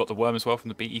got the worm as well from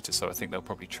the bee eater. So I think they'll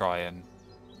probably try and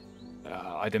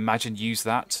I'd imagine use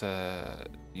that to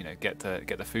get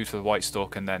the food for the white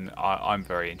stalk, and then I'm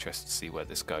very interested to see where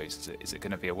this goes. Is it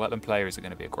going to be a wetland play, or is it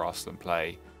going to be a grassland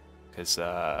play? Because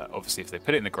obviously if they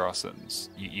put it in the grasslands,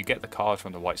 you get the card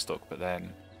from the white stalk, but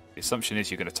then the assumption is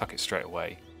you're going to tuck it straight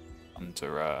away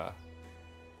under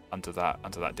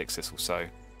that dick thistle. So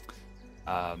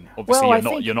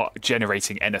obviously you're not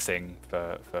generating anything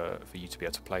for you to be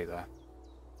able to play there.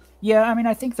 Yeah, I mean,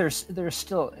 I think there's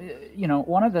still,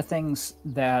 one of the things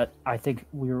that I think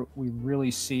we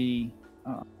really see,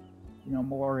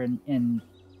 more in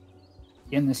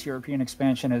this European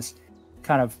expansion is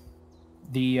kind of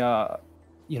the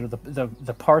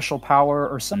the partial power,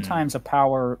 or sometimes a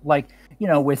power like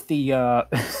with the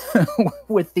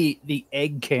with the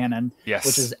egg cannon, yes,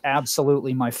 which is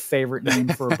absolutely my favorite name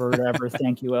for a bird ever.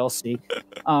 Thank you, Elsie.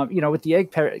 With the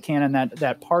egg cannon,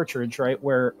 that partridge, right,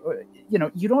 where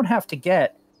you don't have to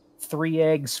get 3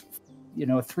 eggs,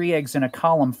 3 eggs in a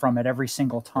column from it every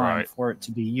single time for it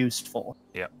to be useful.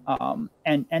 Yeah.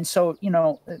 And so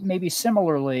maybe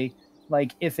similarly,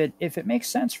 like if it makes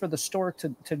sense for the stork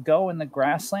to go in the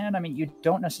grassland, I mean, you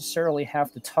don't necessarily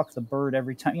have to tuck the bird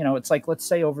every time. It's like, let's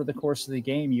say over the course of the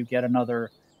game you get another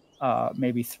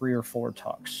maybe 3 or 4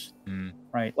 tucks,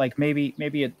 right? Like maybe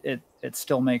it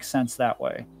still makes sense that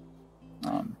way.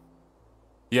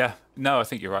 Yeah, no, I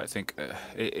think you're right. I think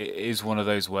it is one of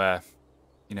those where,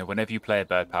 whenever you play a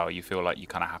bird power, you feel like you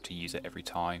kind of have to use it every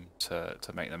time to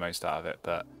make the most out of it.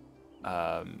 But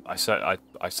I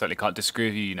certainly can't disagree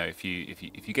with you.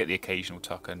 If you get the occasional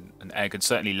tuck and an egg, and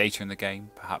certainly later in the game,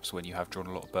 perhaps when you have drawn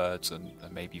a lot of birds and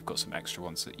maybe you've got some extra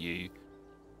ones that you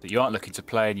aren't looking to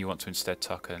play and you want to instead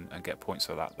tuck and get points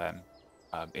for that, then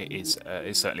it is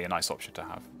certainly a nice option to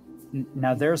have.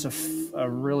 Now there's a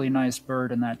really nice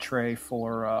bird in that tray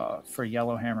for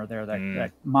Yellowhammer there.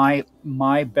 That my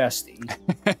bestie,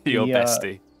 your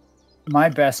bestie, my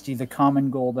bestie, the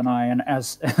common goldeneye, and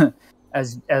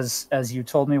as you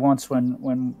told me once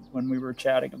when we were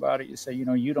chatting about it, you say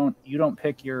you don't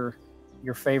pick your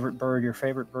favorite bird. Your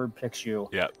favorite bird picks you.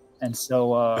 Yeah. And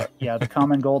so yeah, the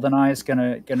common goldeneye is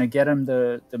gonna get him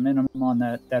the minimum on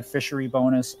that fishery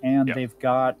bonus, and Yep. they've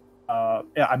got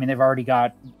yeah, I mean they've already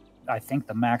got, I think,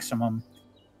 the maximum.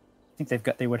 I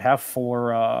think they would have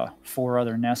four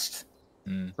other nest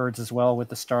birds as well, with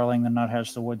the starling, the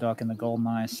nuthatch, the wood duck, and the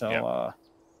goldeneye. So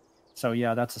so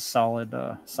yeah, that's a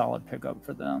solid pickup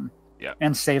for them. Yeah,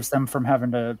 and saves them from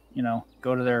having to, you know,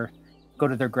 go to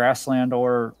their grassland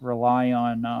or rely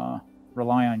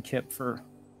on Kip for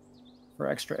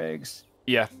extra eggs.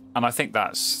 Yeah, and I think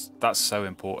that's so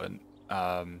important.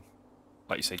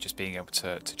 Like you say, just being able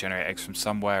to generate eggs from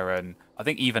somewhere. And I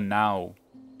think even now,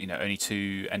 you know, only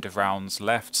 2 end of rounds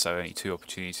left, so only 2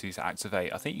 opportunities to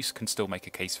activate. I think you can still make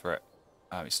a case for it.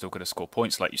 It's still going to score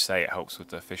points, like you say. It helps with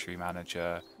the fishery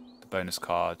manager, the bonus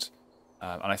card,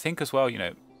 and I think as well, you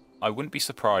know, I wouldn't be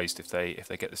surprised if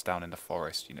they get this down in the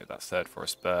forest. You know, that 3rd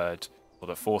forest bird, or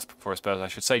the 4th forest bird, I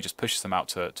should say, just pushes them out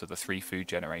to the 3 food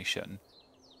generation.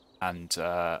 And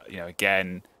you know,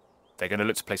 again, they're going to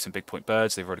look to play some big point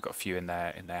birds. They've already got a few in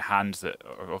their hand that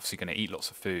are obviously going to eat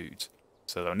lots of food,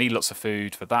 so they'll need lots of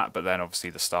food for that. But then obviously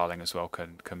the starling as well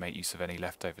can make use of any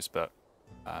leftovers. But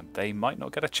they might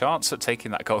not get a chance at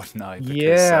taking that golden eye. Because,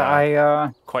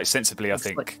 yeah, quite sensibly, I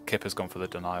think Kip has gone for the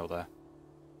denial there.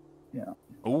 Yeah.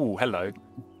 Oh, hello.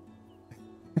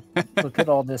 Look at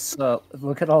all this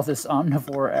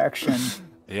omnivore action.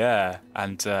 Yeah,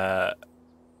 and I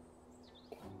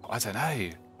don't know.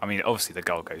 I mean, obviously the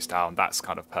goal goes down. That's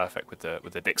kind of perfect with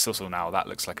the Dick Sussel now. That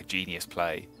looks like a genius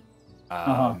play.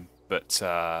 But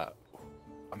I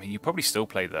mean, you probably still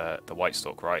play the White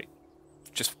Stork, right?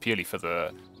 Just purely for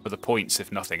the points,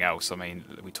 if nothing else. I mean,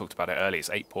 we talked about it earlier. It's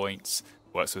 8 points.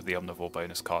 Works with the omnivore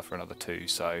bonus card for another 2.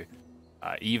 So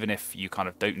even if you kind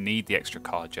of don't need the extra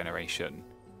card generation,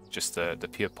 just the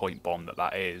pure point bomb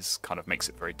that is kind of makes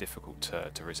it very difficult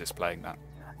to resist playing that.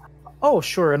 Oh,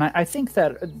 sure, and I think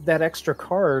that extra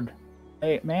card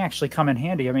may actually come in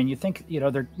handy. I mean, you think, you know,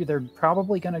 they're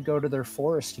probably going to go to their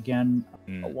forest again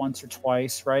once or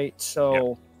twice, right?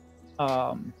 So,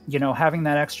 you know, having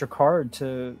that extra card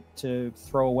to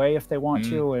throw away if they want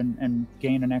to, and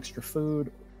gain an extra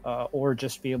food, or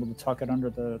just be able to tuck it under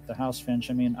the house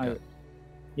finch. I mean,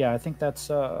 I think that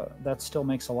still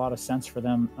makes a lot of sense for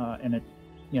them, in it,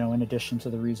 you know, in addition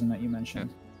to the reason that you mentioned.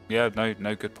 Yeah,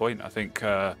 no, good point. I think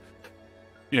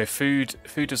you know, food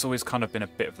has always kind of been a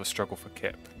bit of a struggle for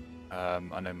Kip. I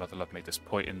know Mother Love made this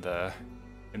point in the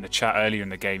chat earlier in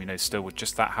the game. You know, still with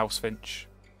just that house finch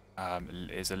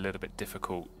is a little bit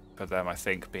difficult for them. I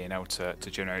think being able to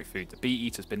generate food. The bee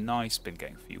eater's been nice, been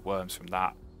getting a few worms from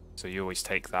that, so you always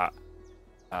take that.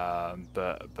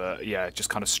 But yeah, just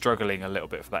kind of struggling a little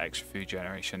bit for that extra food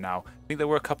generation now. I think there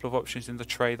were a couple of options in the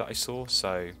tray that I saw.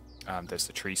 So there's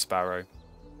the tree sparrow,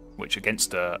 which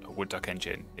against a wood duck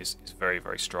engine is very,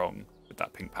 very strong with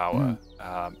that pink power.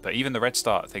 But even the red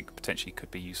star, I think, potentially could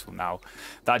be useful now.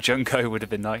 That Junko would have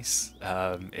been nice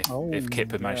if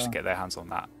Kip had managed to get their hands on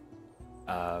that.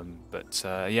 But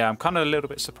yeah, I'm kind of a little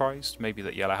bit surprised maybe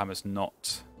that Yellowhammer's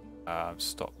not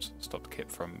stopped Kip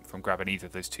from grabbing either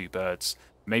of those 2 birds.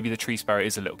 Maybe the tree sparrow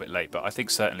is a little bit late, but I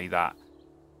think certainly that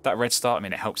red star, I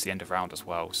mean, it helps the end of round as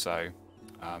well. So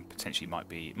potentially might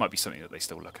be something that they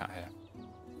still look at here.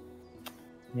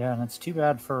 Yeah, and it's too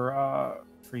bad for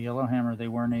Yellowhammer they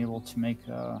weren't able to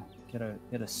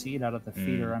get a seed out of the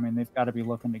feeder. I mean, they've got to be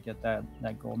looking to get that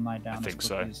goldeneye down as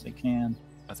quickly as they can.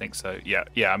 I think so.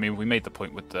 Yeah. I mean, we made the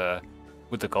point with the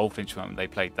goldfinch when they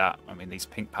played that. I mean, these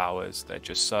pink powers, they're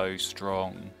just so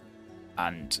strong,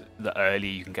 and the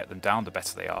earlier you can get them down, the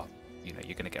better they are. You know,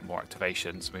 you're going to get more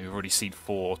activations. I mean, we've already seen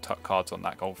 4 tuck cards on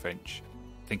that goldfinch.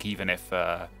 I think even if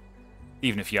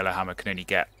Yellowhammer can only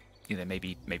get, you know,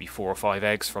 maybe 4 or 5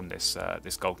 eggs from this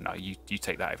goldeneye, you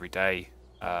take that every day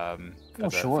for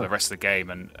the rest of the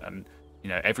game, and you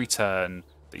know, every turn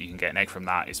that you can get an egg from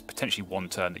that is potentially 1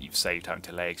 turn that you've saved having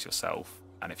to lay eggs yourself.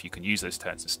 And if you can use those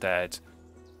turns instead,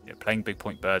 you know, playing big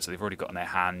point birds that they've already got in their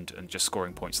hand and just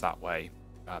scoring points that way,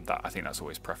 I think that's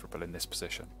always preferable in this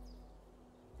position.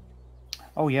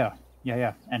 Oh yeah,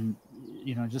 and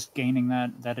you know, just gaining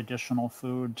that additional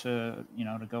food to, you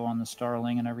know, to go on the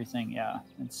starling and everything. Yeah,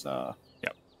 it's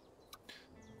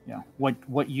yeah,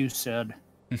 what you said.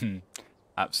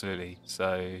 Absolutely.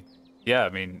 So yeah, I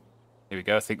mean, here we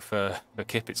go. I think for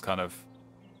Kip, it's kind of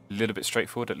a little bit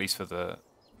straightforward, at least for the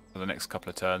next couple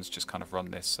of turns. Just kind of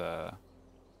run this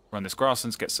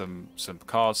grasslands, get some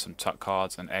cards, some tuck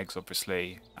cards and eggs,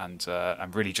 obviously, and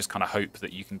really just kind of hope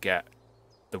that you can get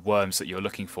the worms that you're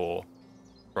looking for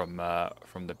from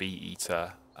the bee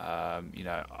eater. You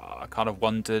know, I kind of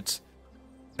wondered,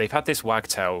 they've had this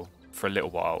wagtail for a little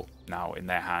while now in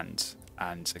their hand,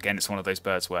 And again, it's one of those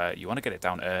birds where you want to get it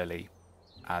down early.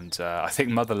 And I think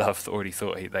Mother Love already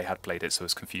thought they had played it, so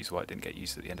was confused why it didn't get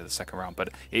used at the end of the second round. But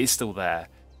it is still there.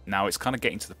 Now it's kind of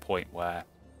getting to the point where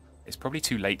it's probably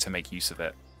too late to make use of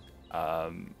it.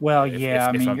 Well, yeah,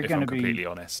 I mean, you're going to be completely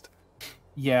honest.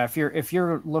 Yeah, if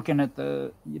you're looking at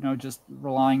the, just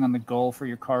relying on the goal for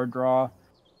your card draw,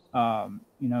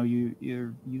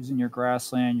 you're using your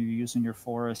grassland, you're using your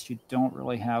forest, you don't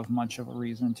really have much of a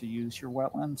reason to use your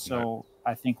wetland. So no.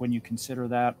 I think when you consider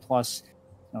that, plus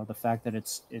the fact that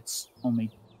it's only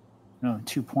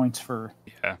 2 points for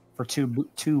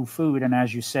two food, and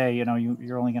as you say,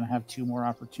 you're only going to have 2 more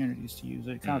opportunities to use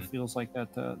it. It kind of feels like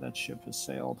that ship has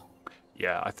sailed.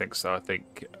 Yeah, I think so. I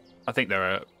think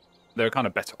there are kind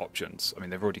of better options. I mean,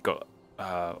 they've already got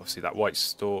obviously that white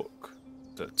stork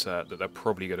that they're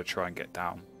probably going to try and get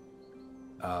down.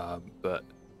 But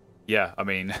yeah, I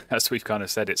mean, as we've kind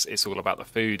of said, it's all about the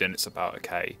food, and it's about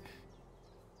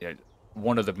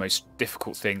one of the most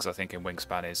difficult things I think in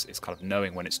Wingspan is kind of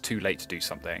knowing when it's too late to do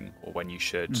something, or when you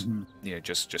should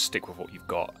just stick with what you've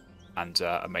got and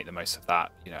make the most of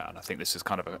that. And I think this is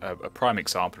kind of a prime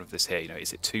example of this here.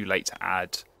 Is it too late to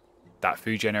add that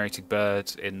food generating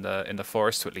bird in the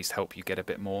forest to at least help you get a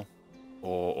bit more,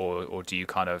 or do you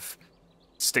kind of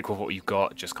stick with what you've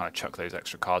got, just kind of chuck those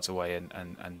extra cards away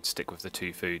and stick with the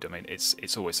 2 food? I mean,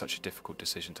 it's always such a difficult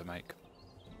decision to make.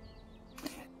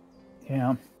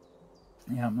 Yeah,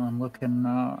 I'm looking.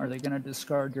 Are they going to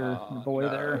discard your boy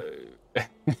there?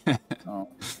 Oh.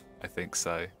 I think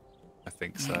so.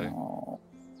 Oh.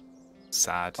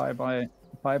 Sad. Bye,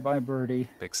 birdie.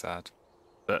 Big sad.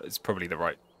 But it's probably the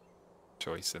right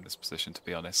choice in this position, to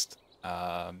be honest.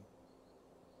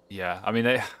 Yeah, I mean,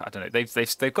 I don't know.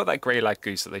 They've got that grey lag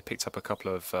goose that they picked up a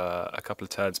couple of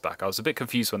turns back. I was a bit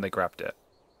confused when they grabbed it.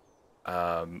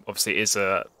 Obviously, it is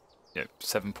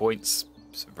 7 points.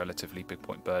 It's a relatively big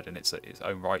point bird in its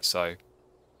own right, so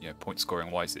point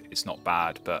scoring wise, it's not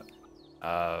bad. But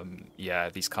yeah,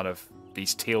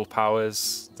 these teal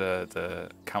powers, the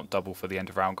count double for the end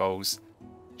of round goals,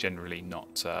 generally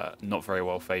not very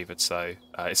well favoured. So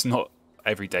it's not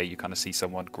every day you kind of see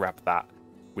someone grab that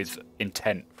with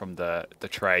intent from the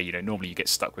tray. Normally you get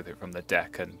stuck with it from the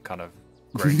deck and kind of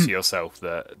groan to yourself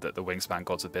that the Wingspan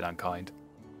gods have been unkind.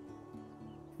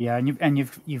 Yeah, and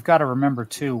you've got to remember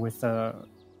too with the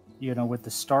with the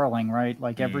starling, right?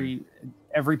 Like every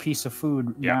piece of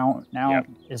food now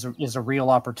is a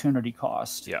real opportunity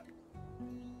cost. Yeah.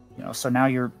 So now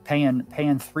you're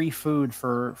paying 3 food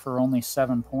for only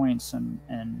 7 points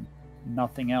and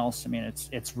nothing else. I mean,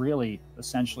 it's really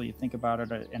essentially, you think about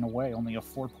it in a way, only a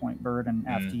 4-point bird, and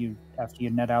after you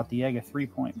net out the egg, a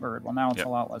 3-point bird. Well, now it's a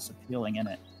lot less appealing in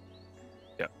it.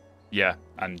 Yeah,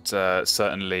 and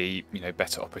certainly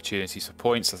better opportunities for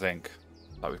points. I think,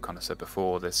 like we've kind of said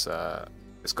before, this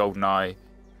Goldeneye,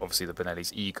 obviously the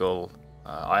Benelli's Eagle.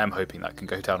 I am hoping that can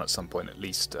go down at some point, at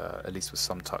least with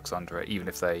some tucks under it, even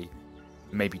if they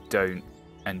maybe don't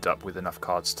end up with enough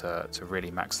cards to really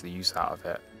max the use out of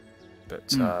it.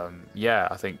 But yeah,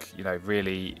 I think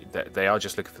really they are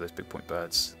just looking for those big point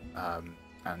birds,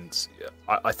 and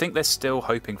I think they're still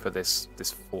hoping for this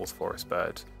 4th forest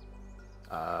bird.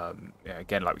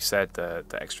 Again, like we said, the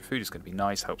extra food is going to be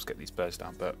nice, helps get these birds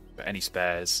down. But any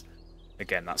spares,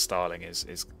 again, that starling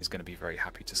is going to be very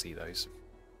happy to see those.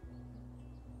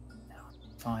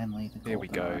 Finally, here we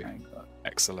go.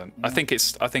 Excellent. Yeah. I think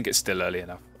it's still early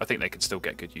enough. I think they can still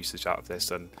get good usage out of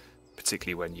this, and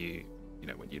particularly when you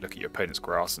look at your opponent's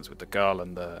grasslands with the gull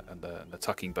and the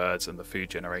tucking birds and the food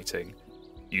generating,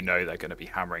 they're going to be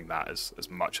hammering that as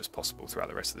much as possible throughout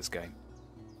the rest of this game.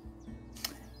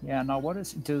 Yeah. Now, does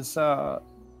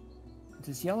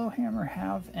Yellowhammer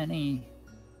have any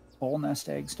bull nest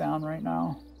eggs down right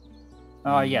now?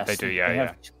 Yes, they do.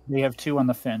 Yeah, they have 2 on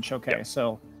the finch. Okay, yep.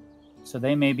 So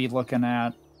they may be looking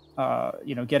at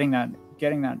getting that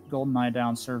Goldeneye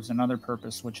down serves another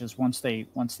purpose, which is once they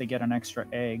get an extra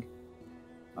egg,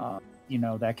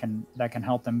 that can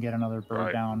help them get another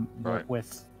bird down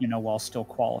with while still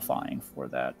qualifying for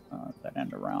that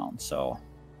end of round. So.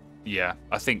 Yeah,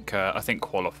 I think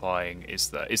qualifying is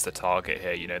the target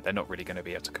here. They're not really going to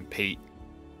be able to compete.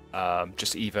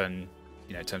 Just even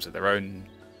in terms of their own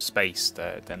space,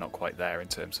 they're not quite there in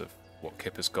terms of what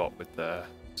Kip has got with the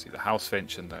house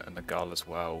finch and the gull as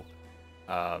well.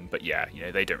 But yeah,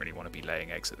 they don't really want to be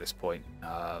laying eggs at this point.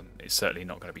 It's certainly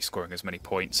not going to be scoring as many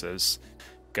points as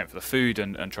going for the food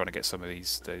and trying to get some of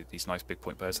these nice big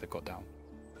point birds they've got down.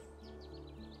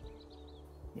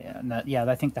 Yeah, and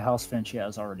I think the house finch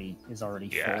is already full.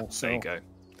 So there you go.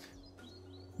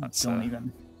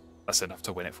 That's enough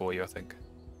to win it for you, I think.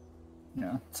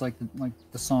 Yeah, it's like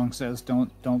the song says,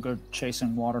 don't go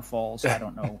chasing waterfalls. I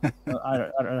don't know. I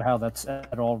don't know how that's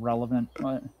at all relevant,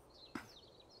 but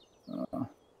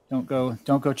don't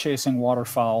go chasing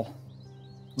waterfowl.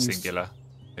 Singular.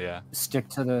 Yeah. Stick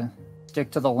to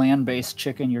the land-based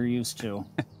chicken you're used to.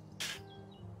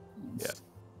 Yeah.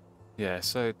 Yeah.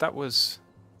 So that was.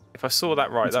 If I saw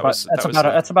that right,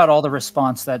 that's about all the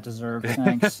response that deserved.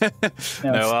 Thanks.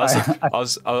 No, I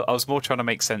was more trying to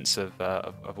make sense of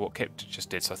what Kip just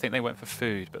did. So I think they went for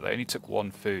food, but they only took one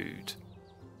food,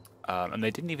 and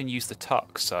they didn't even use the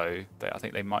tuck. So I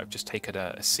think they might have just taken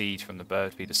a seed from the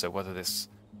bird feeder. So whether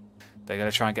they're going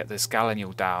to try and get this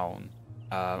gallinule down.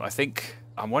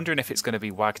 I'm wondering if it's going to be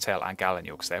wagtail and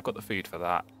gallinule because they've got the food for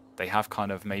that. They have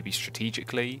kind of maybe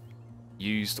strategically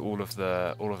used all of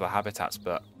the habitats,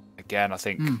 but again, I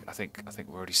think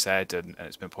we already said, and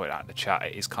it's been pointed out in the chat,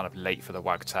 it is kind of late for the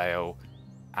wagtail,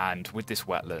 and with this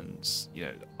wetlands,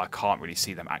 I can't really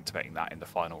see them activating that in the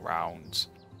final round,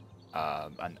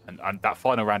 and that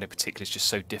final round in particular is just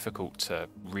so difficult to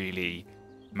really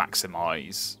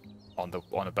maximize on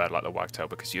a bird like the wagtail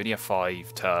because you only have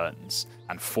 5 turns,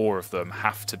 and 4 of them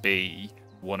have to be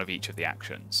one of each of the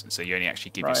actions, and so you only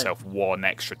actually give yourself 1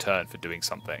 extra turn for doing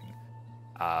something.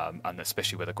 And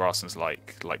especially with the grasslands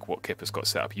like what Kip has got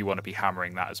set up, you want to be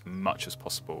hammering that as much as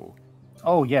possible.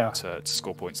 Oh yeah. To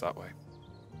score points that way.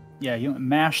 Yeah, you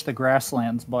mash the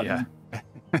grasslands button.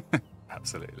 Yeah.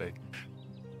 Absolutely.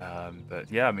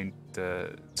 But yeah, I mean,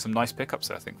 some nice pickups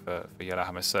there, I think, for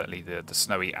Yellowhammer. Certainly the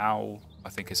snowy owl, I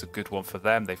think, is a good one for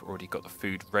them. They've already got the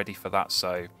food ready for that.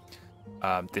 So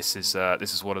this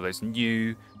is one of those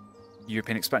new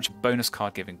European expansion bonus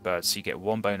card giving birds. So you get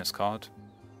 1 bonus card.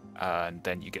 And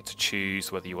then you get to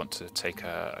choose whether you want to take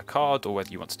a card or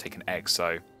whether you want to take an egg.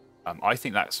 So I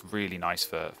think that's really nice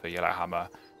for Yellowhammer,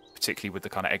 particularly with the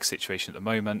kind of egg situation at the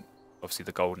moment. Obviously,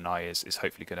 the golden eye is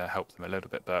hopefully going to help them a little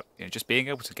bit, but just being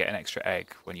able to get an extra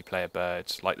egg when you play a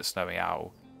bird like the snowy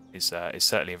owl is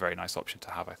certainly a very nice option to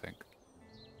have, I think.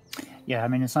 Yeah, I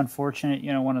mean, it's unfortunate.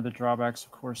 One of the drawbacks,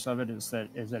 of course, of it is that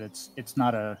it's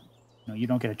not a you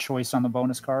don't get a choice on the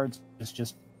bonus cards. It's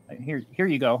just here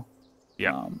you go.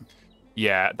 Yeah,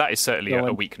 yeah, that is certainly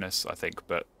a weakness, I think.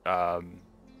 But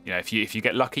if you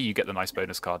get lucky, you get the nice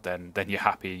bonus card. Then you're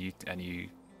happy and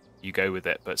you go with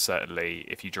it. But certainly,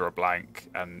 if you draw a blank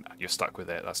and you're stuck with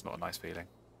it, that's not a nice feeling.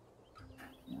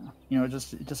 Yeah, it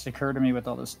just occurred to me with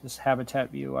all this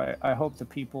habitat view. I hope the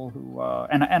people who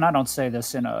and I don't say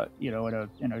this in a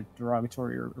in a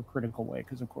derogatory or critical way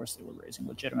because of course they were raising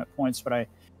legitimate points, but I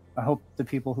hope the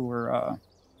people who were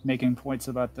making points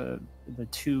about the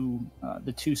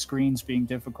two screens being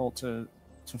difficult to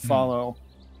follow.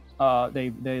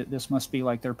 This must be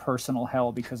like their personal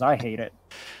hell because I hate it,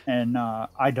 and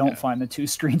I don't find the 2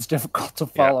 screens difficult to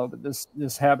follow. But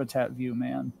this habitat view,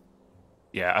 man.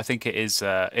 Yeah, I think it is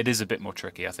a bit more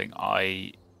tricky. I think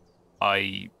I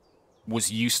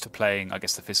was used to playing, I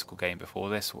guess, the physical game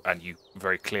before this, and you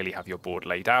very clearly have your board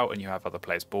laid out, and you have other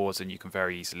players' boards, and you can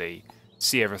very easily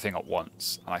see everything at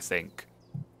once. And I think.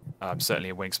 Certainly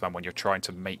in Wingspan, when you're trying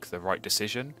to make the right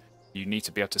decision, you need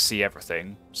to be able to see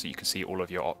everything so you can see all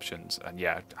of your options. And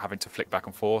yeah, having to flick back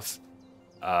and forth,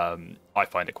 I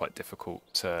find it quite difficult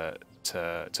to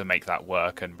make that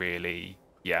work and really,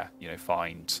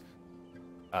 find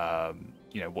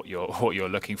what you're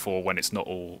looking for when it's not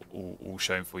all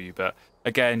shown for you. But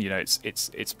again,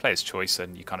 it's player's choice,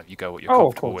 and you go what you're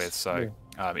comfortable with. So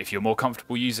if you're more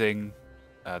comfortable using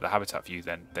the habitat view,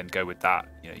 then go with that.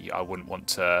 I wouldn't want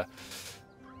to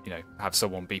have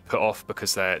someone be put off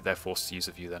because they're forced to use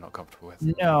a view they're not comfortable with.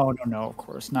 No, of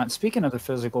course not. Speaking of the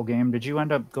physical game, did you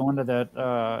end up going to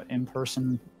that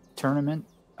in-person tournament?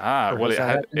 Well,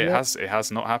 it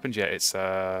has not happened yet. It's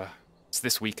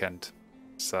this weekend,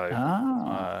 so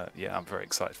yeah, I'm very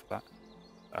excited for that.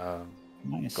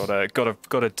 Nice.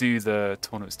 Gotta do the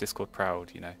tournament's Discord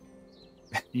proud,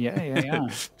 Yeah.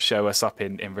 Show us up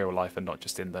in real life and not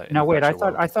just in the. Now wait, I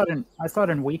thought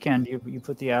in weekend you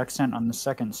put the accent on the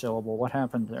second syllable. What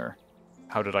happened there?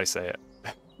 How did I say it?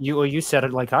 You said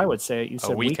it like I would say it. You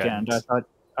said weekend.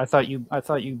 I thought you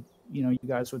you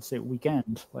guys would say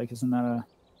weekend. Like, isn't that a?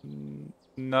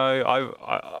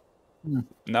 No,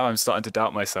 now I'm starting to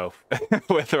doubt myself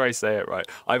whether I say it right.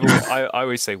 I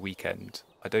always say weekend.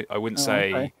 I wouldn't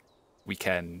say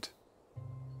weekend.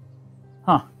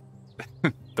 Huh.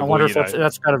 I wonder if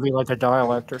that's got to be like a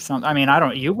dialect or something. I mean, I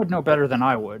don't. You would know better than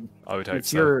I would. I would hope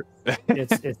so.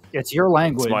 It's your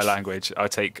language. It's my language. I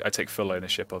take full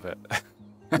ownership of it.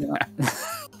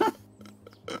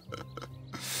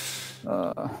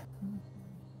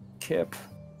 Kip,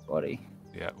 buddy.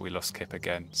 Yeah, we lost Kip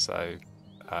again. So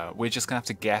we're just gonna have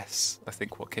to guess, I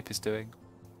think, what Kip is doing,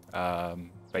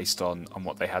 based on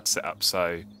what they had set up.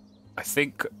 So I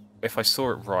think if I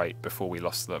saw it right before we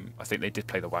lost them, I think they did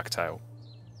play the wagtail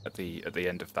at the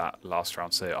end of that last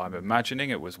round. So I'm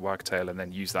imagining it was wagtail and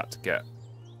then use that to get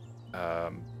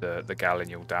the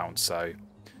Gallinual down. So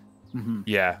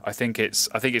yeah, I think it's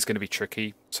going to be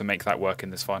tricky to make that work in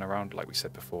this final round. Like we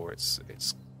said before, it's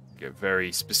a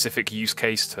very specific use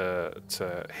case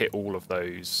to hit all of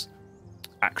those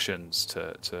actions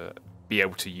to be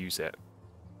able to use it.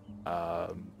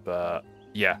 But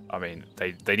yeah, I mean,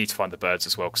 they need to find the birds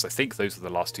as well, because I think those are the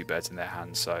last two birds in their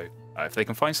hands. So if they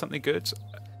can find something good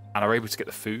and are able to get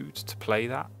the food to play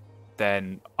that,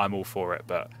 then I'm all for it.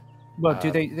 But well, do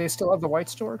they still have the white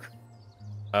stork?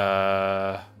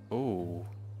 Oh,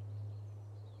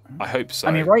 I hope so.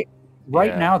 I mean, right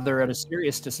now they're at a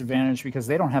serious disadvantage because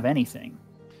they don't have anything.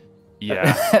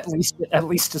 Yeah, at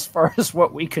least as far as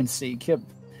what we can see,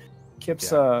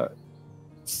 Kip's got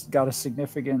a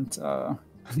significant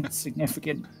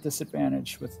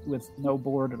disadvantage with no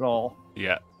board at all.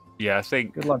 Yeah. I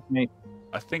think. Good luck, mate.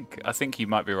 I think you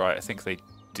might be right. I think they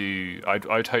do.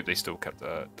 I'd hope they still kept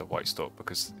the white stork,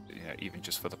 because even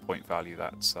just for the point value,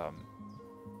 that's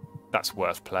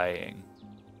worth playing.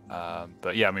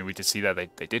 But yeah, I mean, we did see there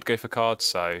they did go for cards,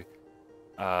 so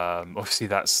obviously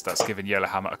that's given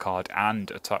Yellowhammer a card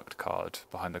and a tucked card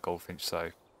behind the Goldfinch, so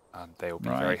they will be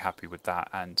very happy with that.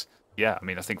 And yeah, I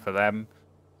mean, I think for them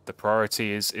the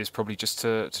priority is probably just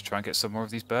to try and get some more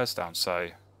of these birds down. So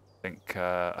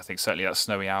I think certainly that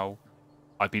Snowy Owl,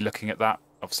 I'd be looking at that.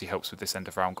 Obviously helps with this end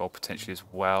of round goal potentially as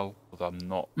well, although I'm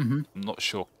not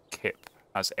sure Kip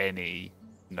has any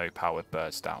no powered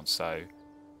birds down, so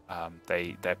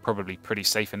they're probably pretty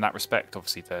safe in that respect.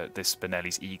 Obviously this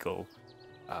Spinelli's eagle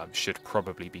should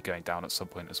probably be going down at some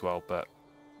point as well, but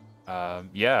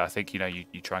yeah, I think you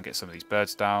try and get some of these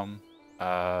birds down,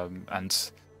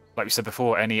 and like we said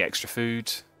before, any extra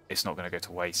food, it's not going to go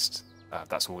to waste.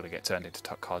 That's all going to get turned into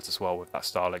tuck cards as well with that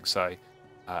starling. So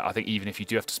I think even if you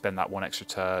do have to spend that one extra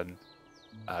turn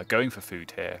going for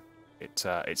food here, it's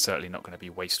certainly not going to be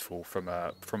wasteful from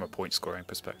a point scoring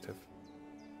perspective.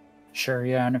 Sure,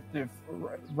 yeah, and if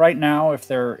right now, if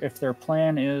their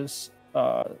plan is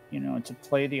to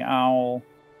play the owl,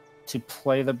 to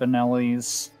play the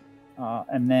Benellis,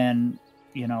 and then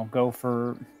go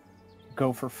for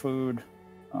food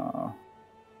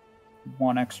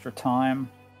one extra time,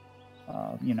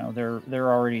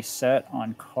 they're already set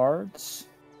on cards.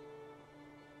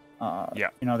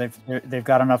 They've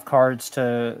got enough cards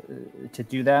to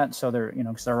do that, so they're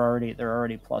because they're already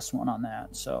 +1 on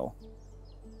that. So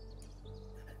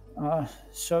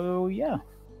yeah.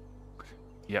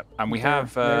 Yep, and we've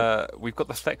got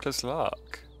the Feckless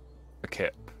Lark for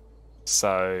Kip,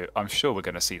 so I'm sure we're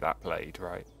going to see that played,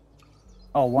 right?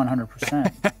 Oh,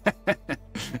 100%.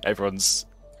 Everyone's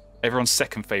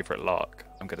second favorite lark,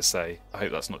 I'm going to say. I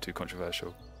hope that's not too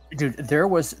controversial. Dude, there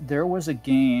was a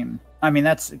game. I mean,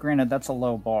 that's a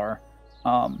low bar,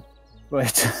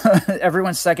 but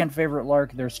everyone's second favorite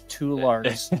lark. There's 2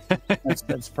 larks.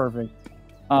 That's perfect.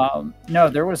 No,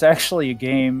 there was actually a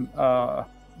game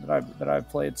that I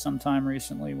played sometime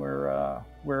recently where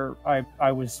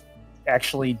I was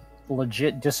actually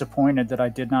legit disappointed that I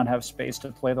did not have space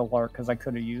to play the lark, because I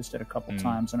could have used it a couple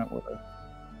times and it would have,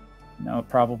 it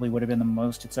probably would have been the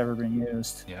most it's ever been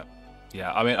used. Yeah.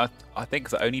 I mean, I think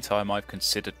the only time I've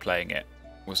considered playing it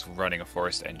was running a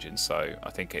forest engine. So I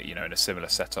think it, in a similar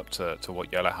setup to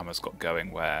what Yellowhammer's got going,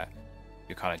 where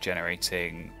you're kind of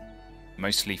generating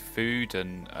mostly food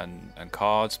and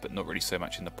cards, but not really so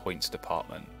much in the points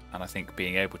department. And I think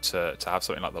being able to have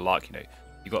something like the lark,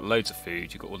 you've got loads of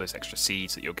food, you've got all those extra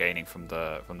seeds that you're gaining from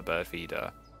the bird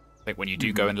feeder. I think when you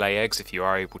do go and lay eggs, if you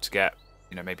are able to get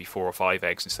maybe 4 or 5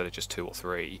 eggs instead of just 2 or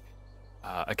 3,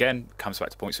 again, comes back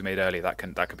to points we made earlier, that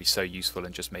can be so useful,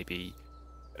 and just maybe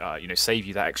save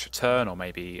you that extra turn, or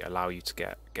maybe allow you to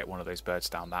get one of those birds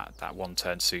down that one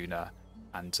turn sooner.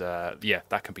 And yeah,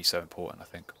 that can be so important, I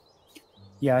think.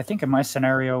 Yeah, I think in my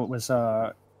scenario it was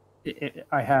I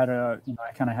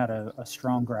kind of had a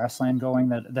strong grassland going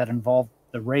that involved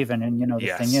the raven, and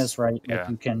the thing is, right, like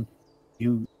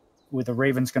with the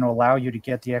raven's going to allow you to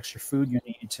get the extra food you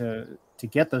need to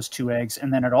get those 2 eggs,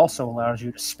 and then it also allows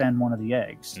you to spend one of the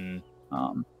eggs.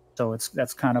 So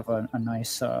that's kind of a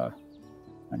nice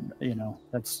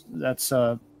that's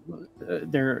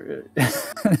there.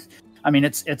 I mean,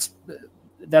 that's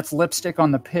lipstick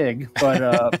on the pig, but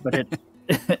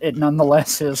it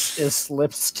nonetheless is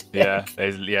lipstick. Yeah.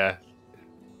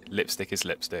 Lipstick is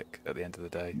lipstick at the end of the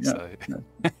day. Yeah.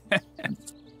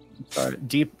 So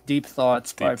deep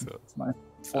thoughts by my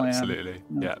plan. Absolutely.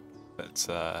 Yeah.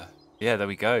 But yeah, there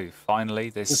we go. Finally,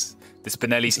 this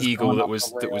Benelli's eagle that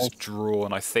was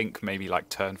drawn, I think maybe like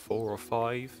turn 4 or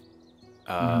 5.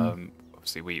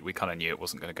 Obviously, we kind of knew it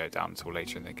wasn't going to go down until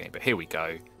later in the game, but here we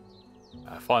go.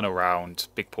 Final round,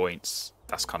 big points.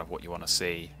 That's kind of what you want to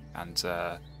see. And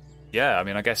yeah, I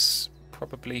mean, I guess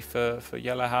probably for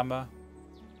Yellowhammer,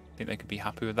 I think they could be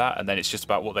happy with that. And then it's just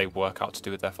about what they work out to do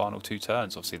with their final 2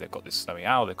 turns. Obviously, they've got this snowy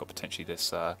owl. They've got potentially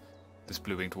this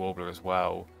blue-winged warbler as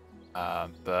well.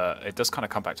 But it does kind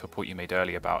of come back to a point you made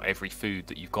earlier about every food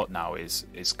that you've got now is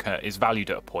valued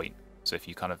at a point. So if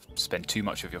you kind of spend too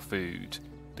much of your food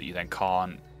that you then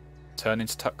can't turn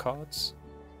into tuck cards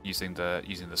using the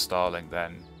starling,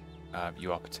 then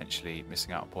you are potentially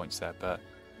missing out on points there. But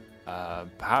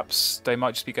perhaps they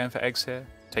might just be going for eggs here,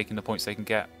 taking the points they can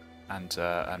get, and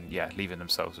yeah, leaving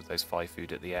themselves with those 5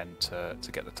 food at the end to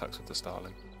get the tucks with the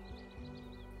starling.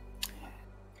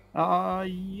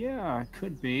 Yeah, it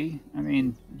could be. I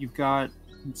mean, you've got,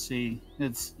 let's see,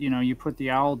 it's, you know, you put the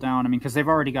owl down, I mean, because they've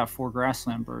already got 4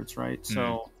 grassland birds, right?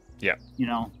 So, yeah, you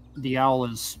know, the owl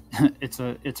is, it's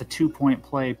a 2-point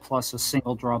play plus a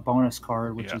single draw bonus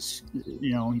card, which is,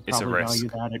 you know, you probably value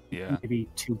that at maybe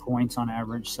 2 points on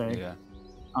average, say.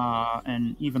 Yeah.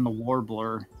 And even the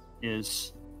warbler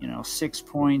is, you know, 6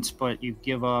 points, but you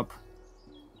give up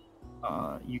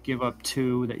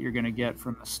 2 that you're going to get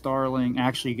from the starling.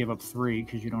 Actually, you give up 3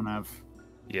 because you don't have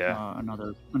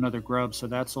another grub, so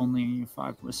that's only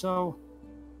 5. So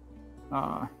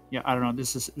yeah, I don't know.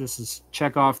 This is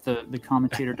check off the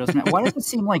commentator does math. Why does it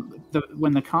seem like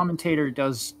when the commentator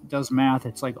does math,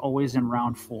 it's like always in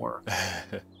round 4?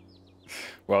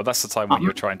 Well, that's the time when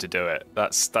you're trying to do it.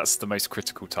 That's the most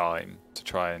critical time to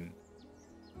try and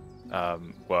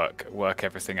work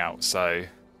everything out. So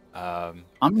I'm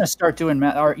gonna start doing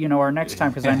math. Our next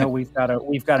time, because I know we've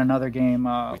got another game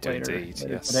later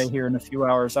today here in a few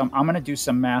hours. I'm gonna do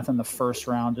some math in the first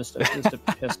round just to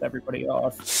piss everybody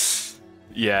off.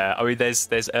 Yeah, I mean,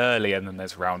 there's early and then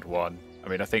there's round 1. I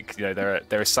mean, I think, you know,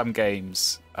 there are some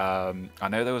games. I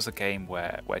know there was a game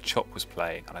where Chop was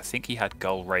playing, and I think he had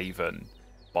Gull Raven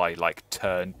by like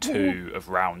turn 2 of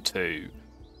round 2.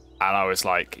 And I was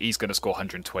like, he's going to score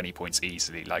 120 points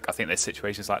easily. Like, I think there's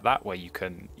situations like that where you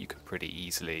can pretty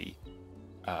easily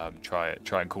try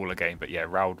and call a game. But yeah,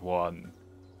 round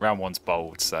 1's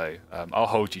bold. So I'll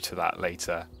hold you to that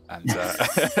later, and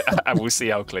and we'll see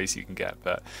how close you can get.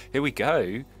 But here we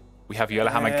go. We have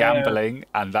Yellowhammer gambling,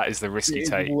 and that is the risk you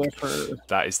take.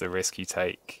 That is the risk you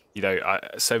take. You know,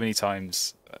 so many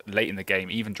times late in the game,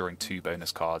 even drawing 2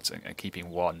 bonus cards and keeping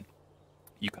 1,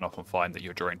 you can often find that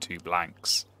you're drawing 2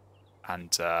 blanks.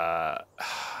 And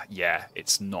yeah,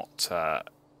 it's not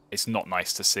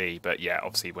nice to see. But yeah,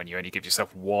 obviously, when you only give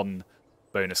yourself 1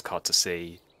 bonus card to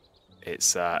see,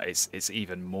 it's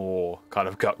even more kind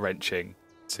of gut wrenching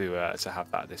to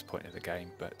have that at this point in the game.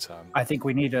 But I think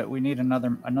we need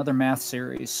another math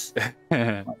series.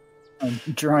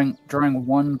 Drawing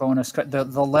 1 bonus card.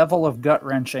 The level of gut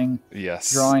wrenching.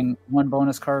 Yes. Drawing 1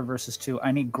 bonus card versus 2.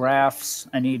 I need graphs.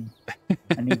 I need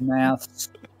maths.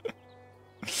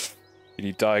 You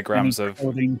need diagrams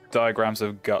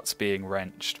of guts being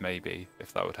wrenched, maybe,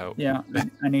 if that would help. Yeah,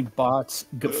 I need bots.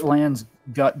 Flan's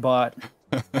gut bot.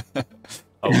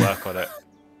 I'll work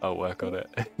on it.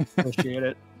 Appreciate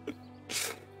it.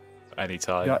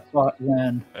 Anytime. Gut bot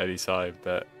win. Anytime.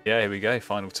 But yeah, here we go.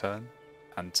 Final turn,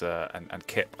 and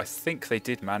Kip. I think they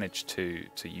did manage to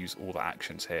use all the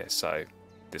actions here. So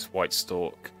this white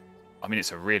stork. I mean,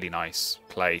 it's a really nice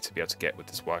play to be able to get with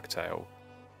this wagtail.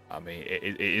 I mean,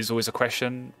 it is always a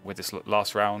question with this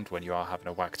last round when you are having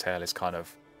a wagtail, is kind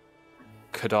of,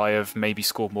 could I have maybe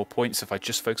scored more points if I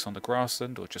just focused on the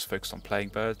grassland or just focused on playing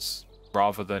birds,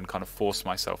 rather than kind of force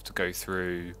myself to go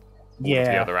through all of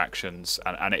the other actions?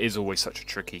 And it is always such a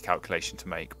tricky calculation to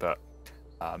make, but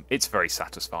it's very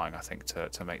satisfying, I think,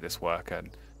 to make this work.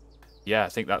 And yeah, I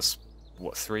think that's,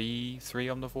 what, three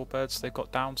omnivore birds they've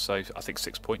got down, so I think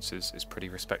 6 points is pretty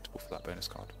respectable for that bonus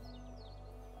card.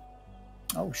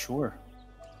 Oh, sure,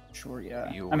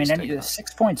 yeah. I mean,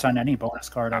 6 points on any bonus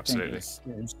card, absolutely. I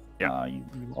think is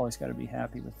you've always got to be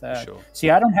happy with that. Sure. See,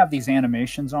 I don't have these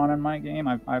animations on in my game.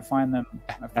 I find them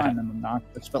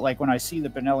obnoxious. But like when I see the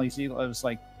Benelli's eagle, I was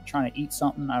like trying to eat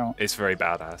something. It's very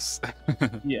badass.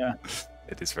 Yeah,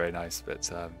 it is very nice. But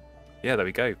yeah, there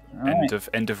we go.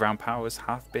 End of round powers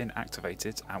have been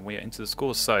activated, and we are into the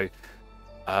scores. So.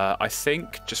 I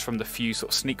think just from the few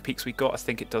sort of sneak peeks we got, I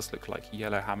think it does look like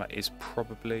Yellowhammer is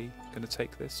probably going to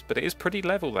take this. But it is pretty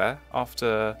level there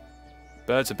after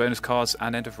birds and bonus cards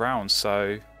and end of round.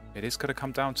 So it is going to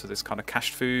come down to this kind of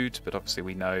cached food. But obviously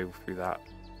we know through that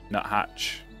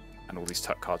nuthatch and all these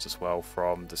tuck cards as well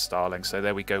from the Starling. So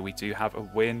there we go. We do have a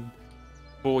win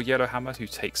for Yellowhammer, who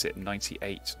takes it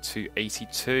 98 to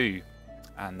 82,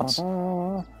 and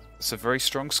it's a very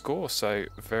strong score. So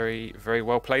very, very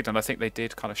well played, and I think they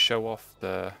did kind of show off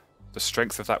the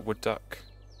strength of that wood duck,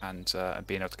 and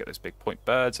being able to get those big point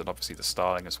birds, and obviously the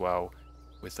Starling as well,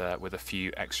 with a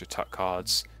few extra tuck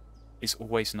cards, is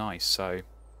always nice. So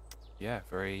yeah,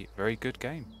 very, very good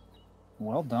game.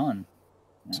 Well done.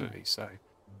 Absolutely. So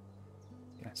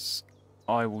yes,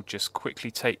 I will just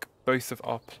quickly take both of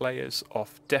our players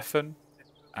off deafen,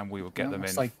 and we will get them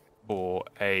in for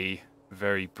a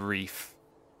very brief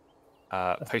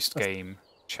post-game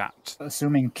chat.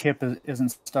 Assuming Kip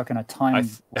isn't stuck in a time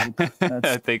loop.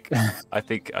 I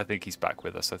think he's back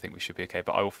with us. I think we should be okay.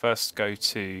 But I will first go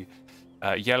to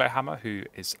Yellowhammer, who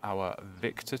is our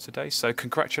victor today. So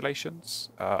congratulations.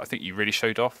 I think you really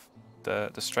showed off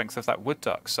the strength of that wood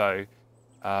duck. So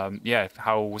yeah,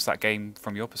 how was that game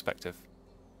from your perspective?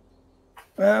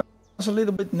 I was a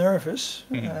little bit nervous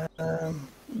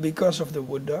because of the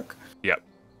wood duck. Yep.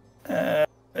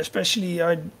 Especially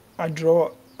I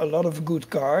draw a lot of good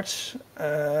cards,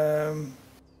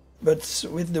 but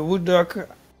with the wood duck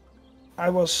I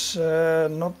was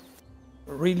not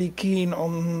really keen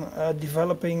on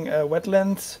developing a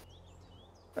wetland,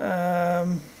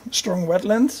 strong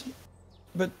wetland.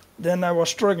 But then I was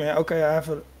struggling. Okay, I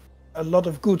have a lot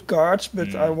of good cards,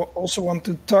 but I also want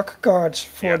to tuck cards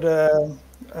for the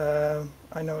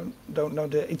don't know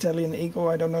the Italian eagle.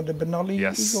 I don't know the Benali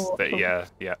eagle.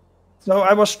 Yeah. So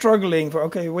I was struggling for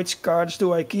which cards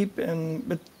do I keep?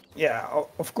 But yeah,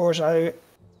 of course I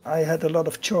had a lot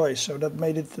of choice, so that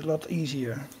made it a lot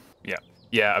easier.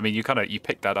 Yeah. I mean, you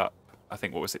picked that up. I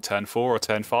think what was it, turn 4 or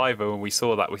turn 5? And when we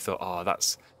saw that, we thought, oh,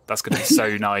 that's going to be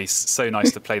so nice,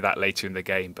 to play that later in the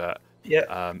game. But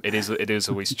yeah, it is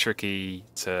always tricky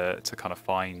to kind of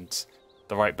find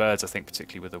the right birds. I think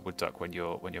particularly with a wood duck when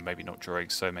you're maybe not drawing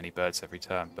so many birds every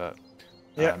turn. But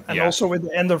also with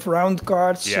the end of round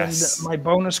cards and my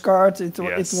bonus card, it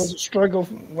was a struggle.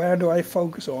 Where do I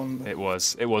focus on? It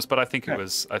was, but I think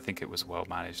it was well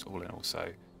managed all in all. So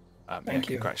thank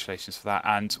you. Congratulations for that.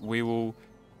 And we will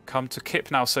come to Kip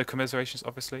now. So commiserations,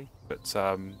 obviously, but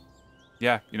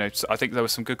yeah, I think there were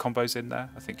some good combos in there.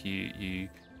 I think you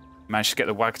managed to get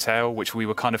the wagtail, which we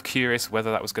were kind of curious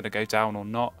whether that was going to go down or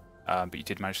not. But you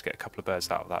did manage to get a couple of birds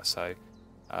out of that. So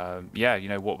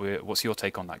yeah, what's your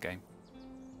take on that game?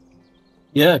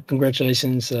 Yeah,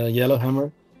 congratulations,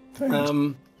 Yellowhammer.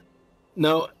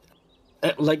 No,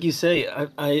 like you say,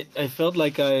 I felt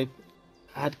like I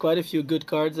had quite a few good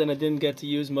cards and I didn't get to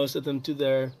use most of them to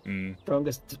their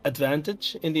strongest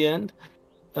advantage in the end.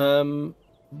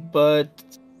 But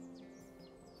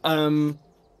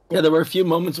there were a few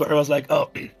moments where I was like,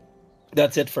 oh,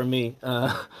 that's it for me.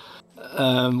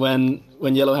 When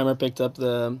Yellowhammer picked up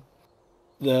the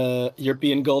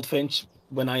European goldfinch,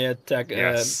 when I had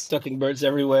tucking birds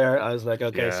everywhere, I was like,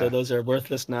 okay, so those are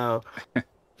worthless now.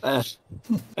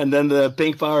 And then the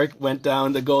pink power went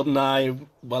down, the golden eye,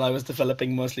 while I was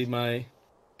developing mostly my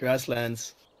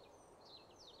grasslands.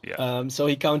 Yeah. So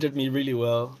he countered me really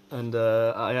well, and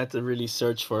I had to really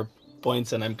search for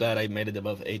points, and I'm glad I made it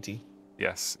above 80.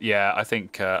 Yes. Yeah, I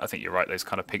think you're right. Those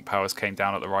kind of pink powers came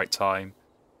down at the right time,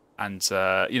 and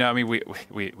I mean,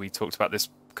 we talked about this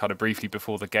kind of briefly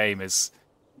before the game. Is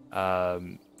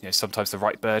sometimes the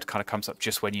right bird kind of comes up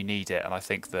just when you need it, and I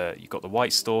think that you got the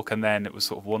white stork, and then it was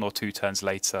sort of 1 or 2 turns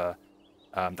later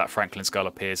that Franklin's gull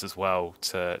appears as well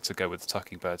to go with the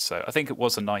tucking bird. So I think it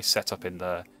was a nice setup in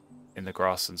the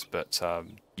grasslands, but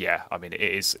yeah, I mean, it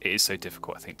is so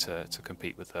difficult, I think, to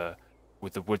compete with the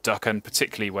wood duck, and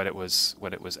particularly when it was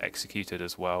executed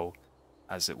as well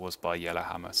as it was by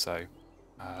Yellowhammer. So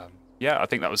yeah, I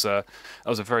think that was a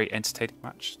very entertaining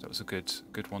match. That was a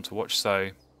good one to watch. So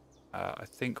I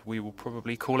think we will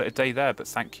probably call it a day there. But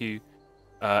thank you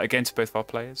again to both of our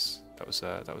players. That was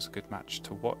a good match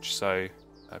to watch. So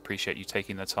I appreciate you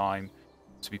taking the time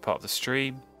to be part of the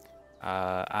stream.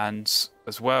 And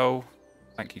as well,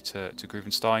 thank you to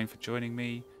Groovenstein for joining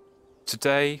me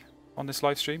today on this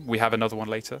live stream. We have another one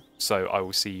later, so I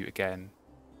will see you again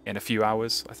in a few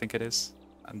hours, I think it is.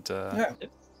 And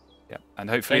yeah, and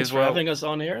hopefully Thanks as well. for having us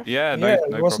on here. Yeah, no it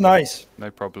was problem. nice. No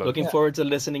problem. Looking forward to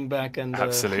listening back and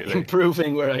Absolutely.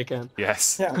 improving where I can.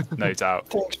 Yes, no doubt.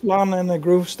 Thanks, Plan and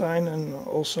Groovestein, and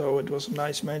also it was a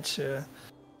nice match.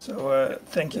 So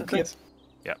thank you, Kip.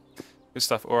 Yeah, good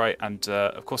stuff. All right, and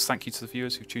of course, thank you to the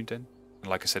viewers who tuned in. And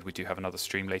like I said, we do have another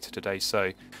stream later today,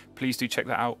 so please do check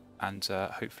that out, and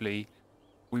hopefully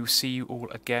we will see you all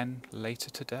again later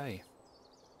today.